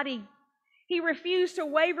his body. He refused to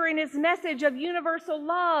waver in his message of universal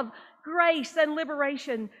love, grace, and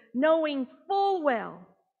liberation, knowing full well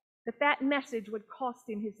that that message would cost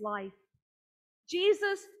him his life.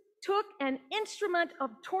 Jesus took an instrument of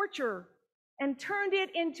torture and turned it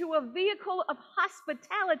into a vehicle of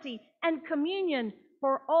hospitality and communion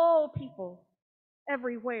for all people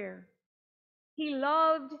everywhere. He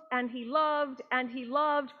loved and he loved and he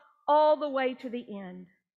loved all the way to the end.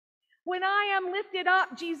 When I am lifted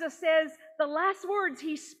up, Jesus says the last words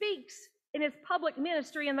he speaks in his public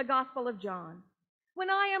ministry in the Gospel of John. When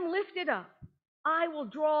I am lifted up, I will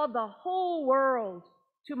draw the whole world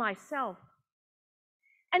to myself.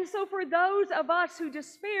 And so for those of us who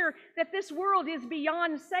despair that this world is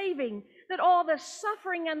beyond saving, that all the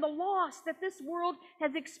suffering and the loss that this world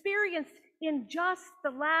has experienced in just the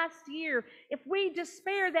last year, if we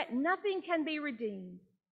despair that nothing can be redeemed,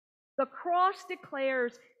 the cross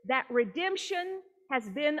declares that redemption has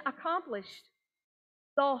been accomplished.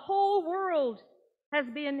 The whole world has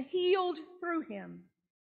been healed through him,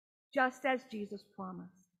 just as Jesus promised.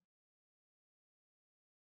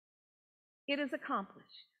 It is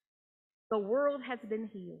accomplished. The world has been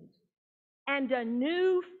healed, and a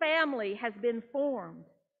new family has been formed.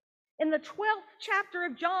 In the 12th chapter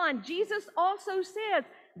of John, Jesus also says,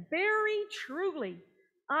 "Very truly,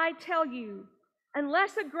 I tell you,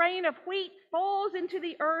 unless a grain of wheat falls into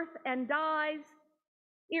the earth and dies,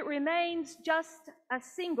 it remains just a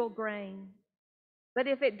single grain. But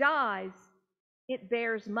if it dies, it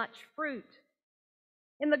bears much fruit."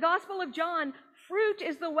 In the Gospel of John, fruit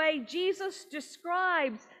is the way Jesus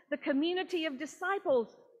describes the community of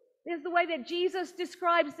disciples. It is the way that Jesus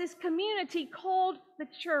describes this community called the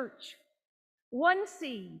church. One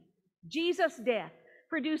seed, Jesus' death,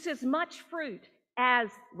 produces much fruit,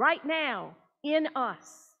 as right now in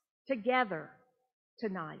us together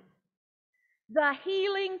tonight. The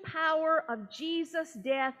healing power of Jesus'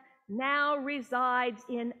 death now resides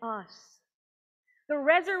in us. The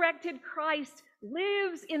resurrected Christ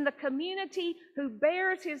lives in the community who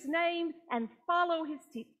bears his name and follows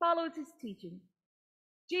his teaching.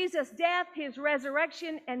 Jesus' death, his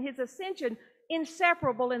resurrection, and his ascension,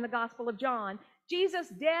 inseparable in the Gospel of John. Jesus'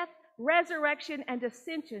 death, resurrection, and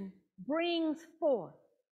ascension brings forth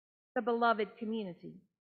the beloved community.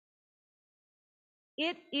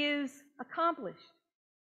 It is accomplished.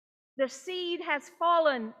 The seed has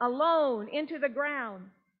fallen alone into the ground,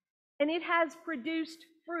 and it has produced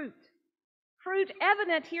fruit. Fruit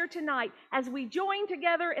evident here tonight as we join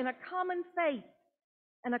together in a common faith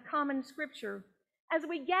and a common scripture, as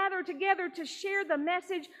we gather together to share the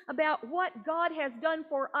message about what God has done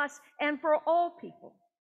for us and for all people.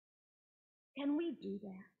 Can we do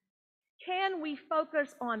that? Can we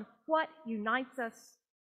focus on what unites us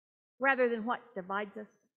rather than what divides us?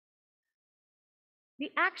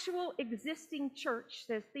 The actual existing church,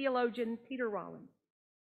 says theologian Peter Rollins,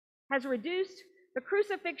 has reduced the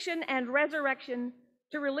crucifixion and resurrection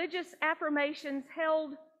to religious affirmations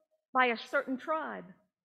held by a certain tribe,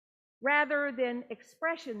 rather than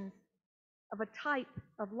expressions of a type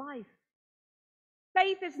of life.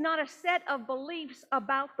 Faith is not a set of beliefs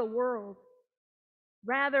about the world.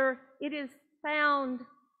 Rather, it is found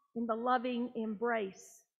in the loving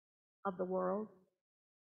embrace of the world.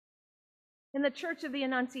 In the Church of the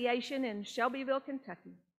Annunciation in Shelbyville,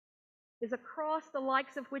 Kentucky, is a cross the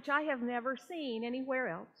likes of which I have never seen anywhere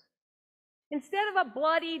else. Instead of a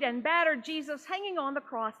bloodied and battered Jesus hanging on the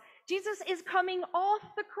cross, Jesus is coming off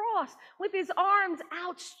the cross with his arms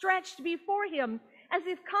outstretched before him, as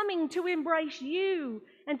if coming to embrace you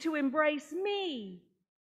and to embrace me,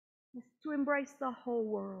 to embrace the whole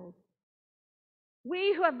world.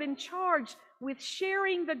 We who have been charged with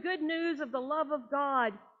sharing the good news of the love of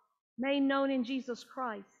God made known in Jesus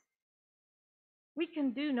Christ, we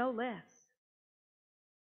can do no less.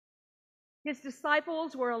 His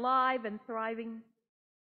disciples were alive and thriving.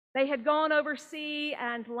 They had gone over sea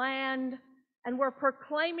and land and were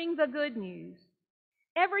proclaiming the good news.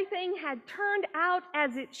 Everything had turned out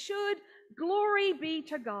as it should. Glory be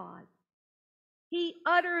to God. He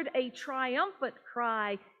uttered a triumphant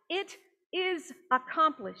cry, "It is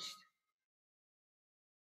accomplished."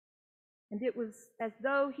 And it was as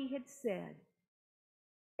though he had said,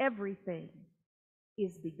 "Everything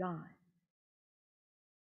is begun."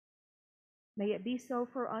 May it be so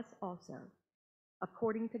for us also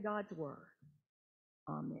according to God's word.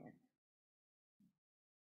 Amen.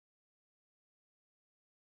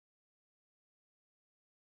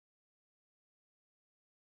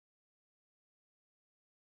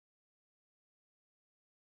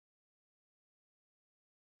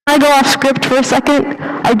 I go off script for a second.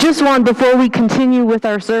 I just want, before we continue with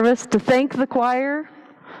our service, to thank the choir.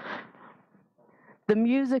 The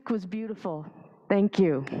music was beautiful. Thank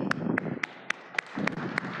you.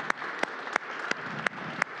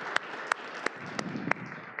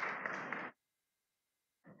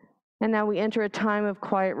 And now we enter a time of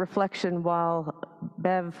quiet reflection while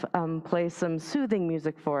Bev plays some soothing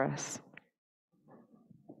music for us.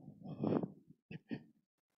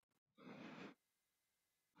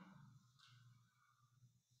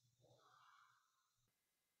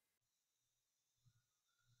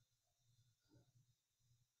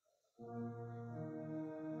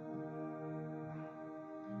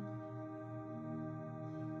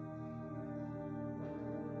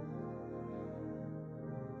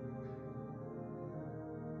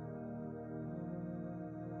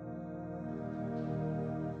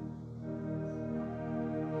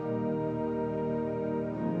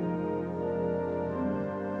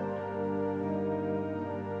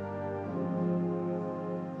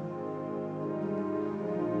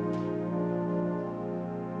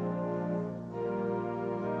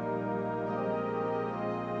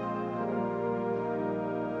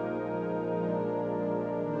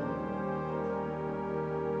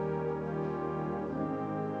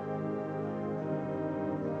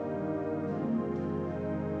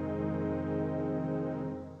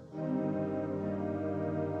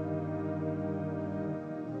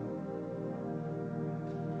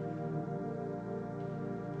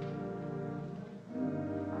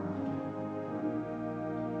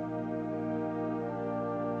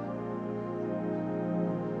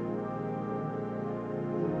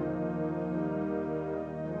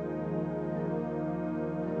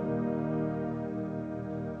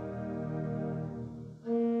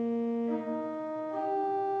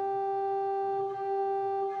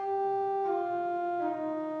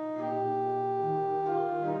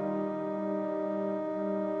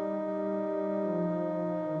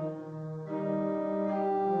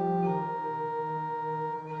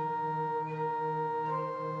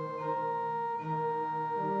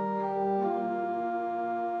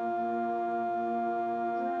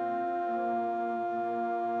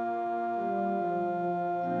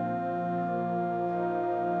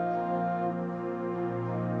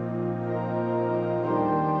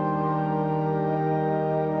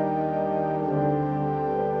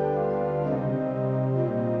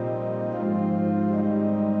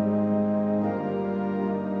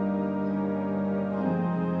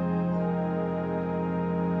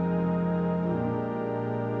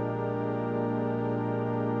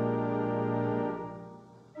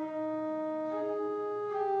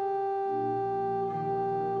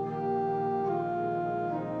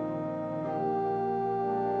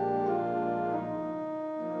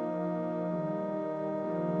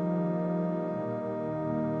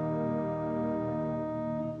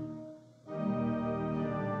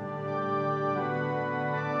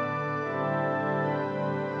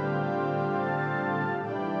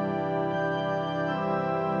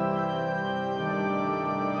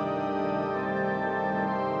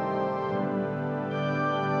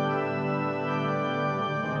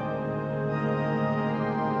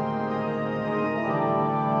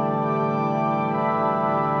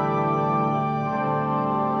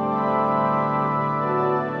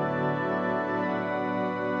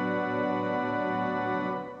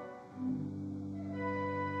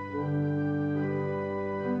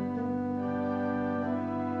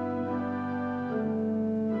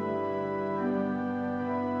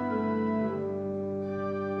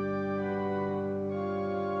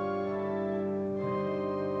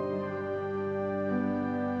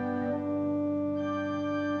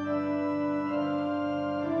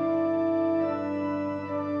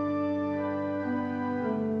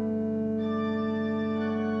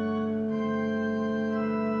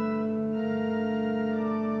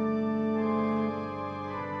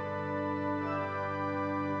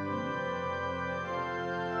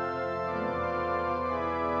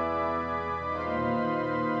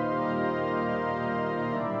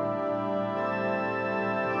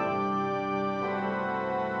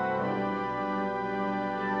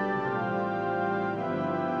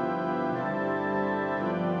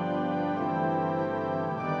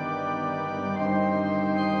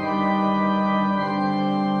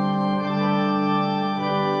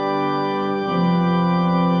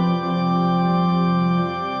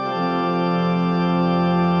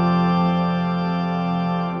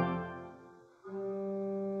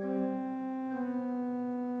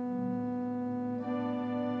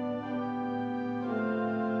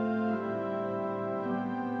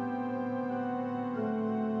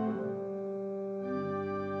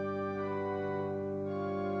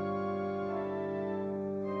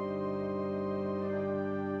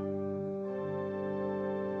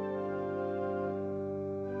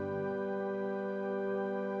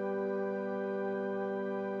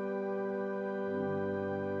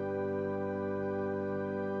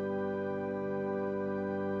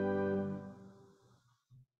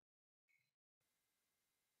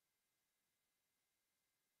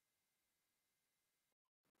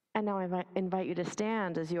 And now I invite you to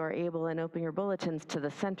stand as you are able and open your bulletins to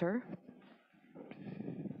the center.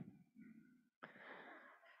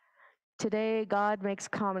 Today, God makes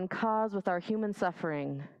common cause with our human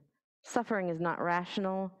suffering. Suffering is not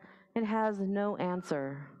rational. It has no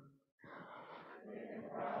answer.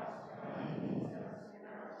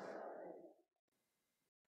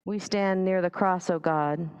 We stand near the cross, O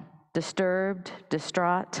God, disturbed,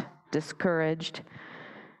 distraught, discouraged.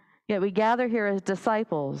 Yet we gather here as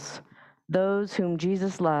disciples, those whom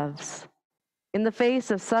Jesus loves. In the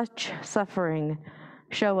face of such suffering,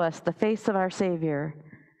 show us the face of our Savior.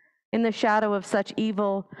 In the shadow of such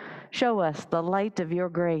evil, show us the light of your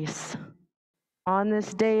grace. On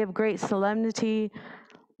this day of great solemnity,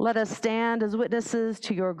 let us stand as witnesses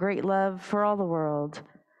to your great love for all the world,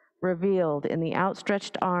 revealed in the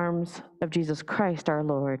outstretched arms of Jesus Christ our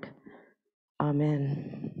Lord.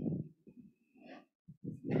 Amen.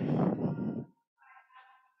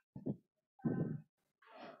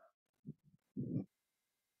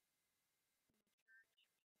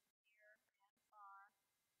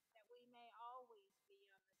 That we may always be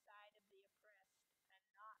on the side of the oppressed and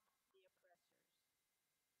not the oppressors.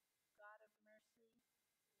 God of mercy,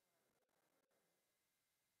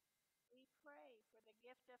 we pray for the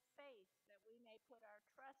gift of faith that we may put our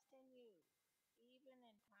trust in you, even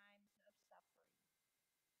in times of suffering.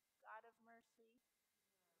 God of mercy,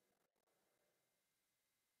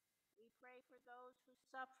 we pray for those who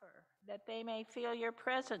suffer, that they may feel your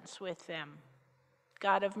presence with them.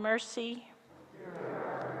 God of mercy,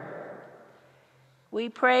 we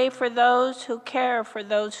pray for those who care for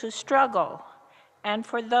those who struggle and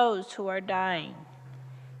for those who are dying,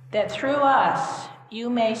 that through us you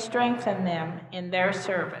may strengthen them in their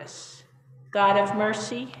service. God of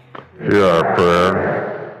mercy, Hear our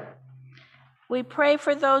prayer. we pray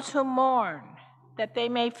for those who mourn, that they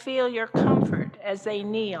may feel your comfort as they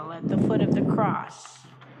kneel at the foot of the cross.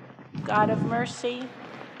 God of mercy,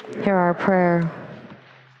 Hear our prayer.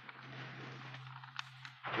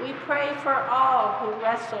 we pray for all who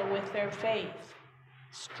wrestle with their faith,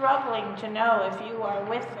 struggling to know if you are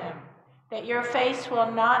with them, that your face will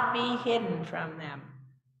not be hidden from them.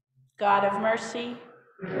 God of mercy,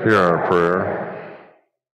 Hear our prayer.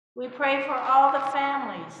 we pray for all the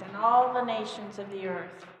families and all the nations of the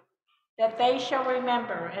earth, that they shall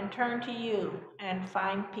remember and turn to you and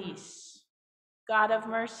find peace. God of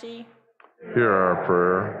mercy, Hear our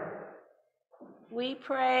prayer. we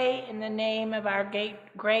pray in the name of our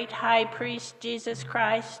great high priest, Jesus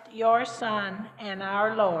Christ, your Son and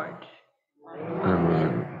our Lord.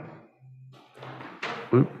 Amen.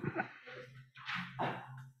 Oop.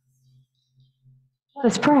 Let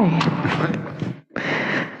us pray.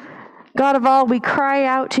 God of all, we cry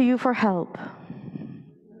out to you for help.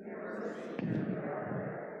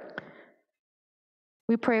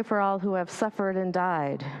 We pray for all who have suffered and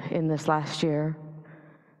died in this last year.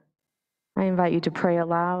 I invite you to pray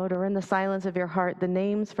aloud or in the silence of your heart the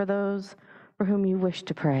names for those for whom you wish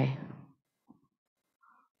to pray.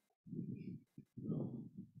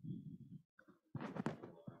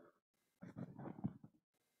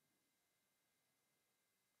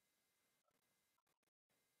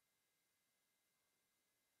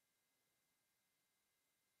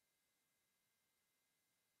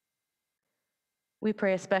 We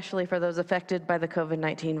pray especially for those affected by the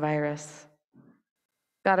COVID-19 virus.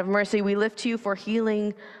 God of mercy, we lift to you for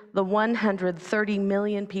healing the 130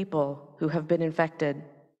 million people who have been infected.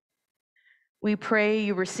 We pray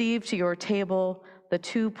you receive to your table the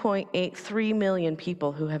 2.83 million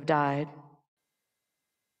people who have died.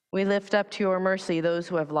 We lift up to your mercy those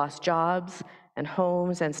who have lost jobs and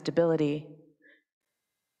homes and stability.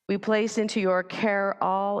 We place into your care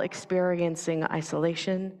all experiencing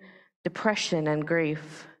isolation, depression, and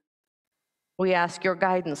grief. We ask your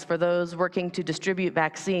guidance for those working to distribute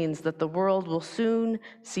vaccines, that the world will soon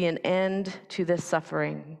see an end to this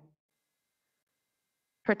suffering.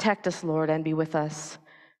 Protect us, Lord, and be with us,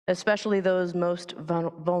 especially those most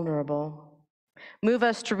vulnerable. Move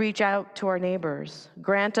us to reach out to our neighbors.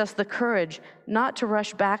 Grant us the courage not to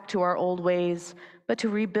rush back to our old ways, but to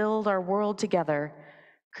rebuild our world together,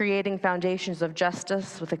 creating foundations of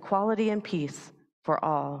justice with equality and peace for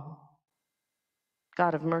all.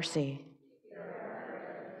 God of mercy,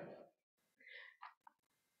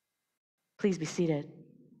 please be seated.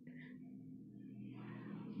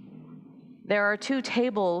 There are two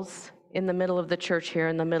tables in the middle of the church here,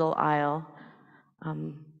 in the middle aisle.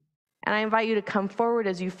 And I invite you to come forward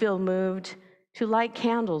as you feel moved to light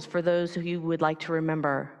candles for those who you would like to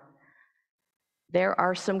remember. There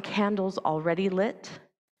are some candles already lit.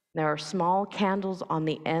 There are small candles on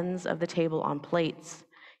the ends of the table on plates.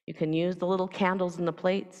 You can use the little candles in the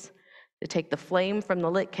plates to take the flame from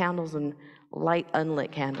the lit candles and light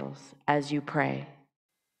unlit candles as you pray.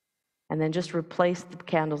 And then just replace the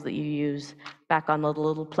candles that you use back on the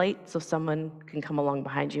little plate so someone can come along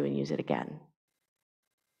behind you and use it again.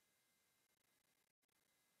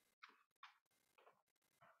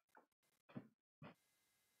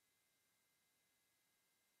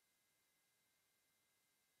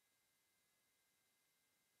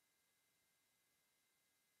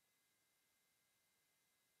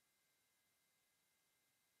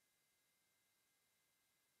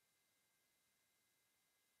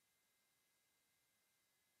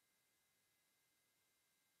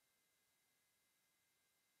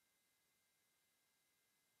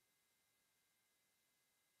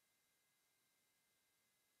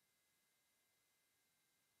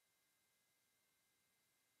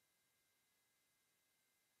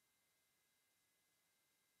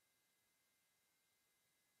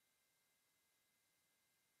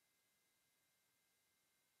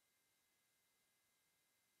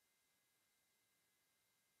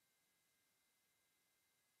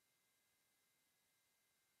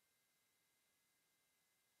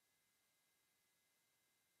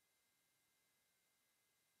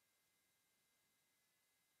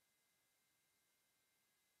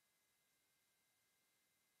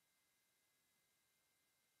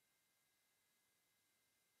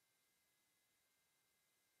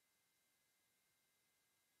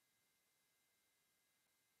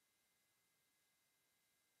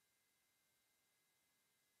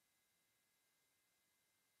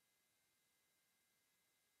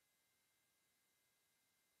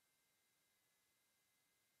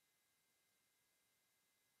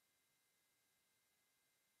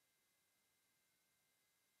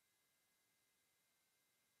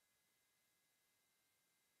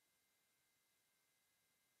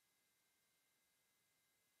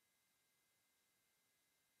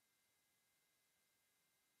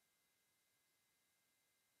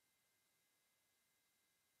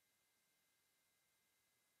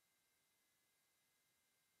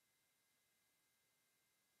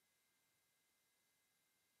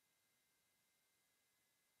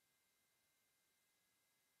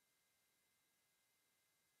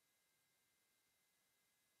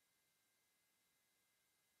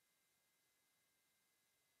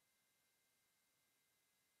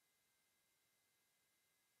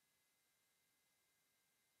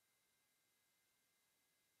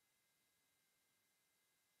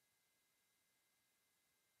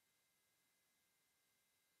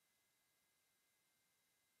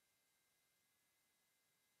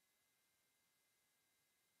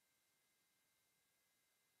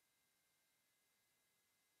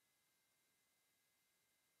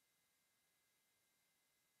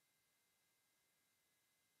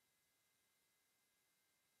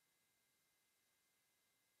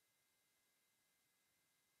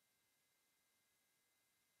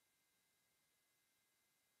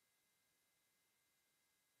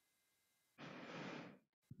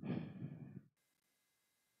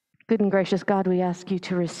 Good and gracious God, we ask you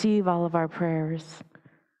to receive all of our prayers,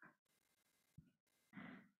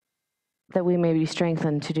 that we may be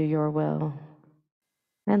strengthened to do your will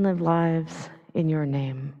and live lives in your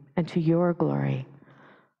name and to your glory.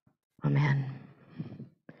 Amen.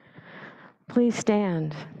 Please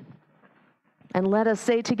stand and let us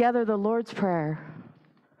say together the Lord's Prayer.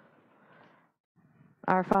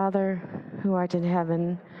 Our Father, who art in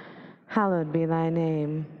heaven, hallowed be thy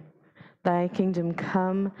name. Thy kingdom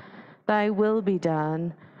come, thy will be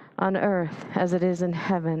done, on earth as it is in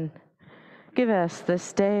heaven. Give us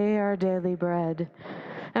this day our daily bread,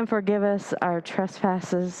 and forgive us our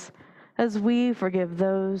trespasses, as we forgive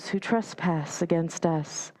those who trespass against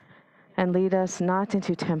us. And lead us not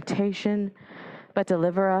into temptation, but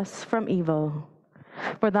deliver us from evil.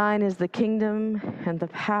 For thine is the kingdom, and the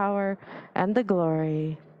power, and the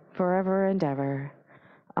glory, forever and ever.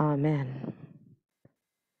 Amen.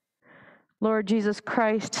 Lord Jesus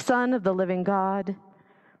Christ, Son of the living God,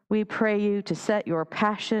 we pray you to set your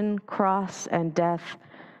passion, cross, and death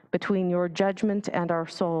between your judgment and our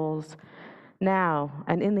souls, now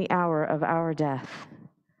and in the hour of our death.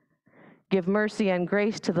 Give mercy and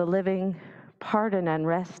grace to the living, pardon and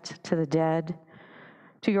rest to the dead.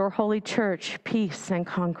 To your holy church, peace and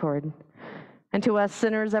concord. And to us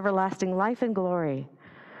sinners, everlasting life and glory.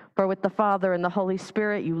 For with the Father and the Holy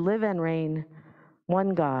Spirit you live and reign,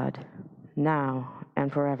 one God, now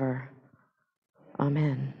and forever.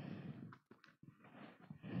 Amen.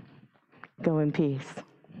 Go in peace.